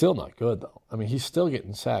 It's still not good though. I mean, he's still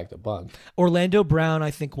getting sacked a bunch. Orlando Brown,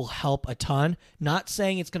 I think, will help a ton. Not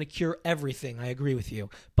saying it's going to cure everything. I agree with you,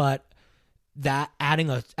 but that adding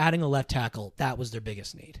a left tackle, that was their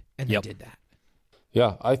biggest need, and they did that.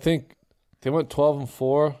 Yeah, I think they went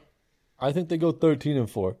 12-4. I think they go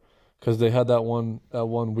 13-4 because they had that one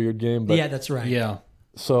weird game. But yeah, that's right. Yeah.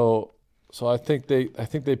 So I think they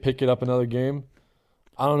pick it up another game.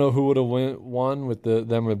 I don't know who would have won with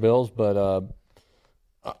them or the Bills, but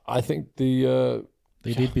I think they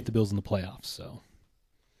did beat the Bills in the playoffs. So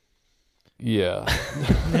yeah,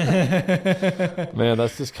 man,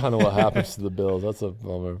 that's just kind of what happens to the Bills. That's a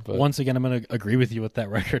bummer. But once again, I'm going to agree with you with that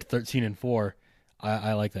record, 13-4.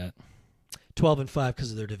 I like that. 12-5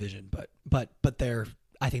 because of their division, but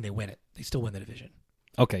I think they win it. They still win the division.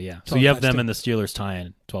 Okay, yeah. So you have them and the Steelers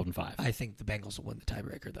tying 12-5. I think the Bengals will win the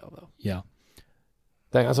tiebreaker, though. Yeah.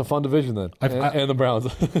 Dang, that's a fun division then. And the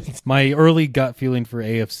Browns. My early gut feeling for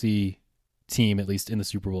AFC team, at least in the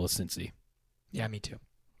Super Bowl, is Cincy. Yeah, me too.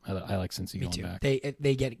 I like Cincy Me going too. back.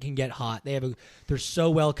 They can get hot. They're so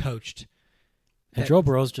well coached. And Joe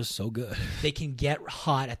Burrow's just so good. They can get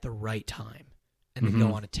hot at the right time and then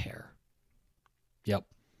go on a tear. Yep.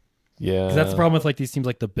 Yeah. 'Cause that's the problem with like these teams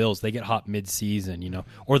like the Bills. They get hot mid-season,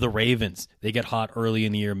 or the Ravens. They get hot early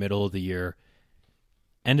in the year, middle of the year.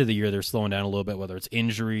 End of the year, they're slowing down a little bit, whether it's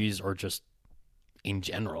injuries or just in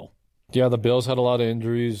general. Yeah, the Bills had a lot of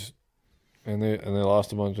injuries, and they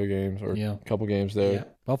lost a bunch of games or a couple games there. Yeah.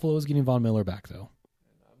 Buffalo is getting Von Miller back, though.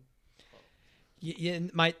 Yeah,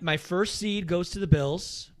 my first seed goes to the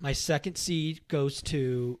Bills. My second seed goes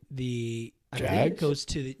to the Jags?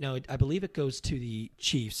 I believe it goes to the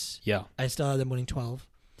Chiefs. Yeah. I still have them winning 12.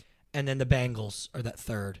 And then the Bengals are that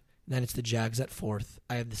third. And then it's the Jags at fourth.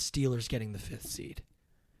 I have the Steelers getting the fifth seed.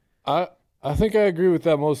 I think I agree with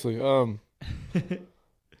that mostly.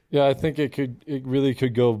 Yeah, I think it really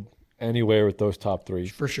could go anywhere with those top three.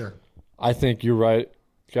 For sure. I think you're right.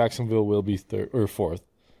 Jacksonville will be third or fourth.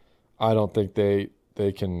 I don't think they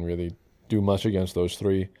can really do much against those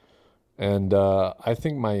three. And I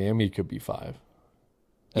think Miami could be 5.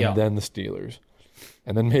 And then the Steelers.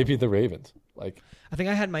 And then maybe the Ravens. I think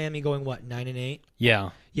I had Miami going, 9-8? Yeah.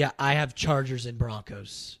 Yeah, I have Chargers and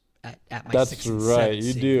Broncos at my That's 6 and right. 7 You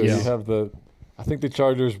seed. do. Yeah. You have I think the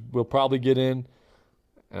Chargers will probably get in.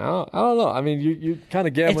 And I don't know. I mean, you kind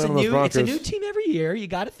of gambling on those Broncos. It's a new team every year. You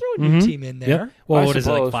got to throw a new team in there. Yeah. Well, I what is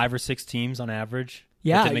it, like suppose. 5 or 6 teams on average?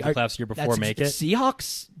 Yeah, That didn't make the playoffs year before make it.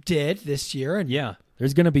 Seahawks did this year, and Yeah.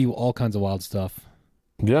 There's going to be all kinds of wild stuff.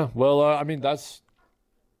 Yeah. Well, I mean, that's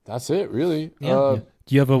it, really. Yeah.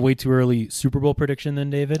 Do you have a way too early Super Bowl prediction then,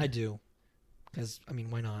 David? I do, because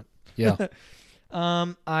why not? Yeah.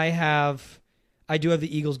 I do have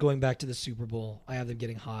the Eagles going back to the Super Bowl. I have them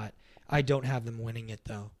getting hot. I don't have them winning it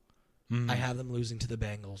though. I have them losing to the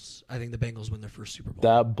Bengals. I think the Bengals win their first Super Bowl.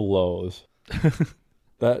 That blows.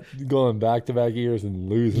 That going back-to-back years and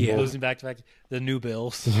losing. Yeah. Losing back-to-back the new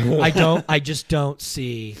Bills. I just don't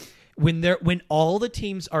see when all the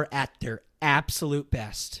teams are at their absolute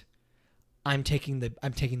best. I'm taking the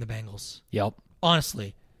Bengals. Yep.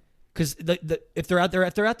 Honestly, because if they're at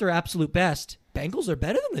their absolute best, Bengals are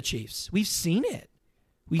better than the Chiefs. We've seen it.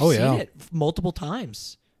 We've seen it multiple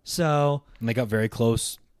times. So And they got very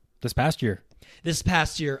close this past year. this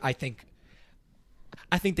past year, I think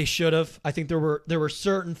they should have. I think there were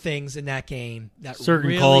certain things in that game that Certain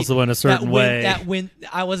really, calls that went a certain way.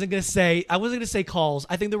 I wasn't gonna say calls.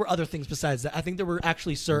 I think there were other things besides that. I think there were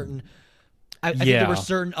actually certain. I think there were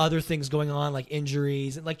certain other things going on, like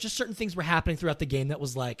injuries and like just certain things were happening throughout the game that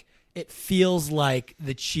was like it feels like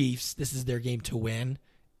the Chiefs. This is their game to win,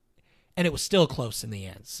 and it was still close in the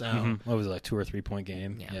end. So What was it, like 2 or 3 point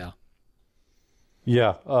game? Yeah.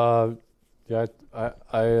 Yeah.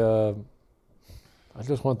 I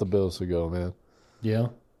just want the Bills to go, man. Yeah.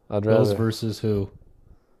 I'd Bills rather. versus who?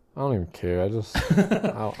 I don't even care.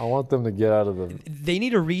 I want them to get out of the. they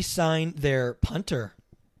need to re-sign their punter,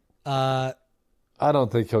 I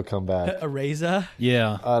don't think he'll come back. Areza.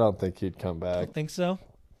 Yeah. I don't think he'd come back. Think so?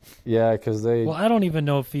 Yeah, because they. Well, I don't even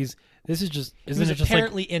know if he's. This is just. He Isn't was it just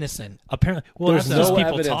apparently innocent. apparently? Well, There's that's just no people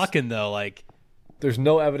evidence. talking though. Like, There's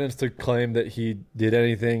no evidence to claim that he did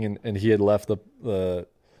anything and he had left the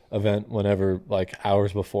event whenever, like,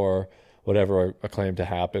 hours before whatever a claim to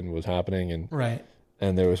happen was happening, and Right.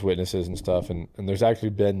 and there was witnesses and stuff, and there's actually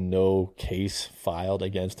been no case filed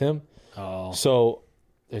against him. oh, So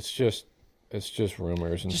it's just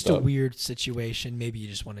rumors and Just stuff. a weird situation. Maybe you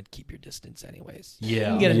just want to keep your distance anyways. Yeah. You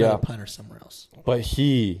can get another Yeah. punter somewhere else. But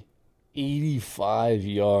 85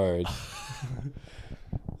 yards.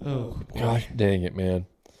 Oh, Gosh dang it, man.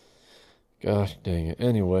 Gosh dang it.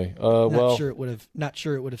 Anyway, not sure it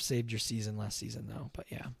would have saved your season last season though, but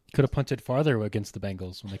yeah. could have punted farther against the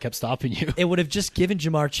Bengals when they kept stopping you. It would have just given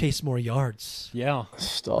Jamar Chase more yards Yeah. running down the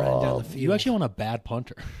stop. field. You actually want a bad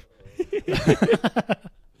punter.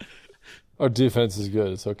 Our defense is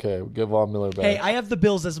good. It's okay. We'll give Von Miller back. Hey, I have the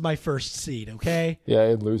Bills as my first seed, okay? Yeah,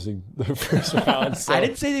 and losing the first round. So. I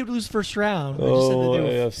didn't say they would lose first round. I just said that they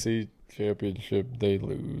would. AFC Championship, they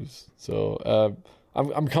lose. So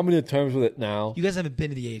I'm coming to terms with it now. You guys haven't been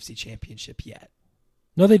to the AFC Championship yet.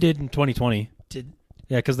 No, they did in 2020. Did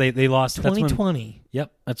Yeah, because they lost. 2020?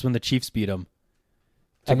 Yep, that's when the Chiefs beat them.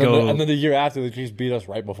 And then the year after, the Chiefs beat us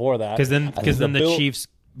right before that. Because then the Bill- Chiefs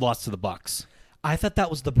lost to the Bucks. I thought that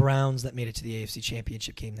was the Browns that made it to the AFC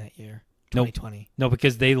Championship game that year. 2020. No,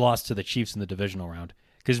 because they lost to the Chiefs in the divisional round.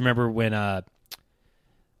 Because remember when Chad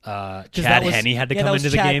Henne had to come into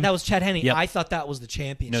the game? That was Chad Henne. Yep. I thought that was the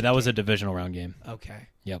championship. No, that was a game. divisional round game. Okay.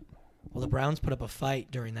 Yep. Well, the Browns put up a fight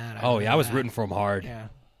during that. Oh, yeah, I was remember rooting for them hard. that. Yeah.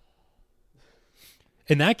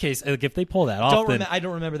 In that case, like, if they pull that off, I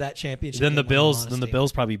don't remember that championship. Then the game, Bills, in all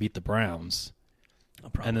probably beat the Browns,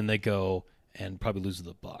 honesty. and then they go and probably lose to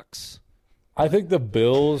the Bucks. I think the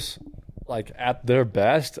Bills, like at their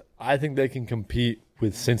best, I think they can compete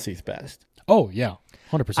with Cincy's best. Oh yeah,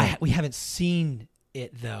 100%. We haven't seen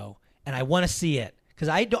it though, and I want to see it because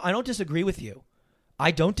I don't disagree with you. I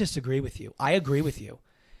agree with you.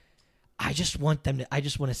 I just want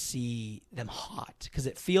to see them hot because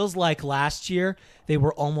it feels like last year they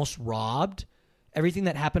were almost robbed. Everything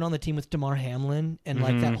that happened on the team with Damar Hamlin and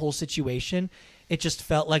like that whole situation, it just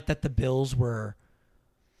felt like that the Bills were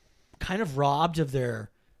kind of robbed of their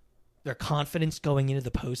confidence going into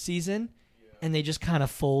the postseason, and they just kind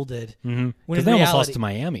of folded. Because they almost lost to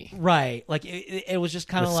Miami. Right. Like it was just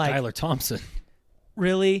kind of like Skylar Thompson.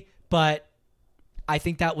 Really? But I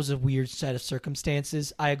think that was a weird set of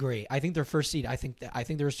circumstances. I agree. I think their first seed, I think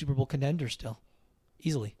they're a Super Bowl contender still.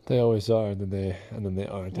 Easily. They always are, and then they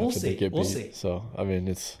aren't We'll after see. they get We'll beat. see. So I mean,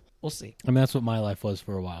 We'll see. I mean, that's what my life was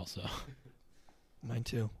for a while. So, Mine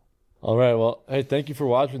too. all right. Well, hey, thank you for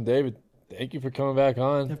watching, David. Thank you for coming back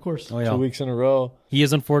on. Of course. oh yeah, 2 weeks in a row. he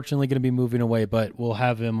is unfortunately going to be moving away, but we'll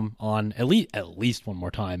have him on at least one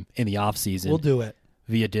more time in the off season. We'll do it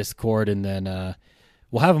via Discord, and then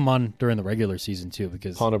we'll have him on during the regular season too,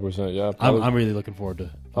 because 100%. Yeah, I'm really looking forward to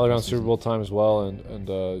probably around Super Bowl time as well,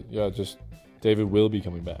 and yeah, just David will be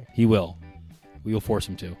coming back. He will. We will force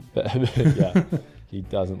him to. Yeah, he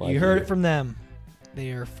doesn't like. You heard it from them.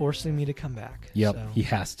 They are forcing me to come back. Yep, So he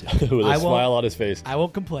has to. with a I won't- smile on his face. I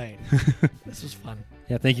won't complain. This was fun.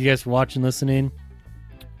 Yeah, thank you guys for watching, listening.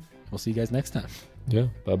 We'll see you guys next time. Yeah.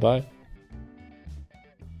 Bye bye.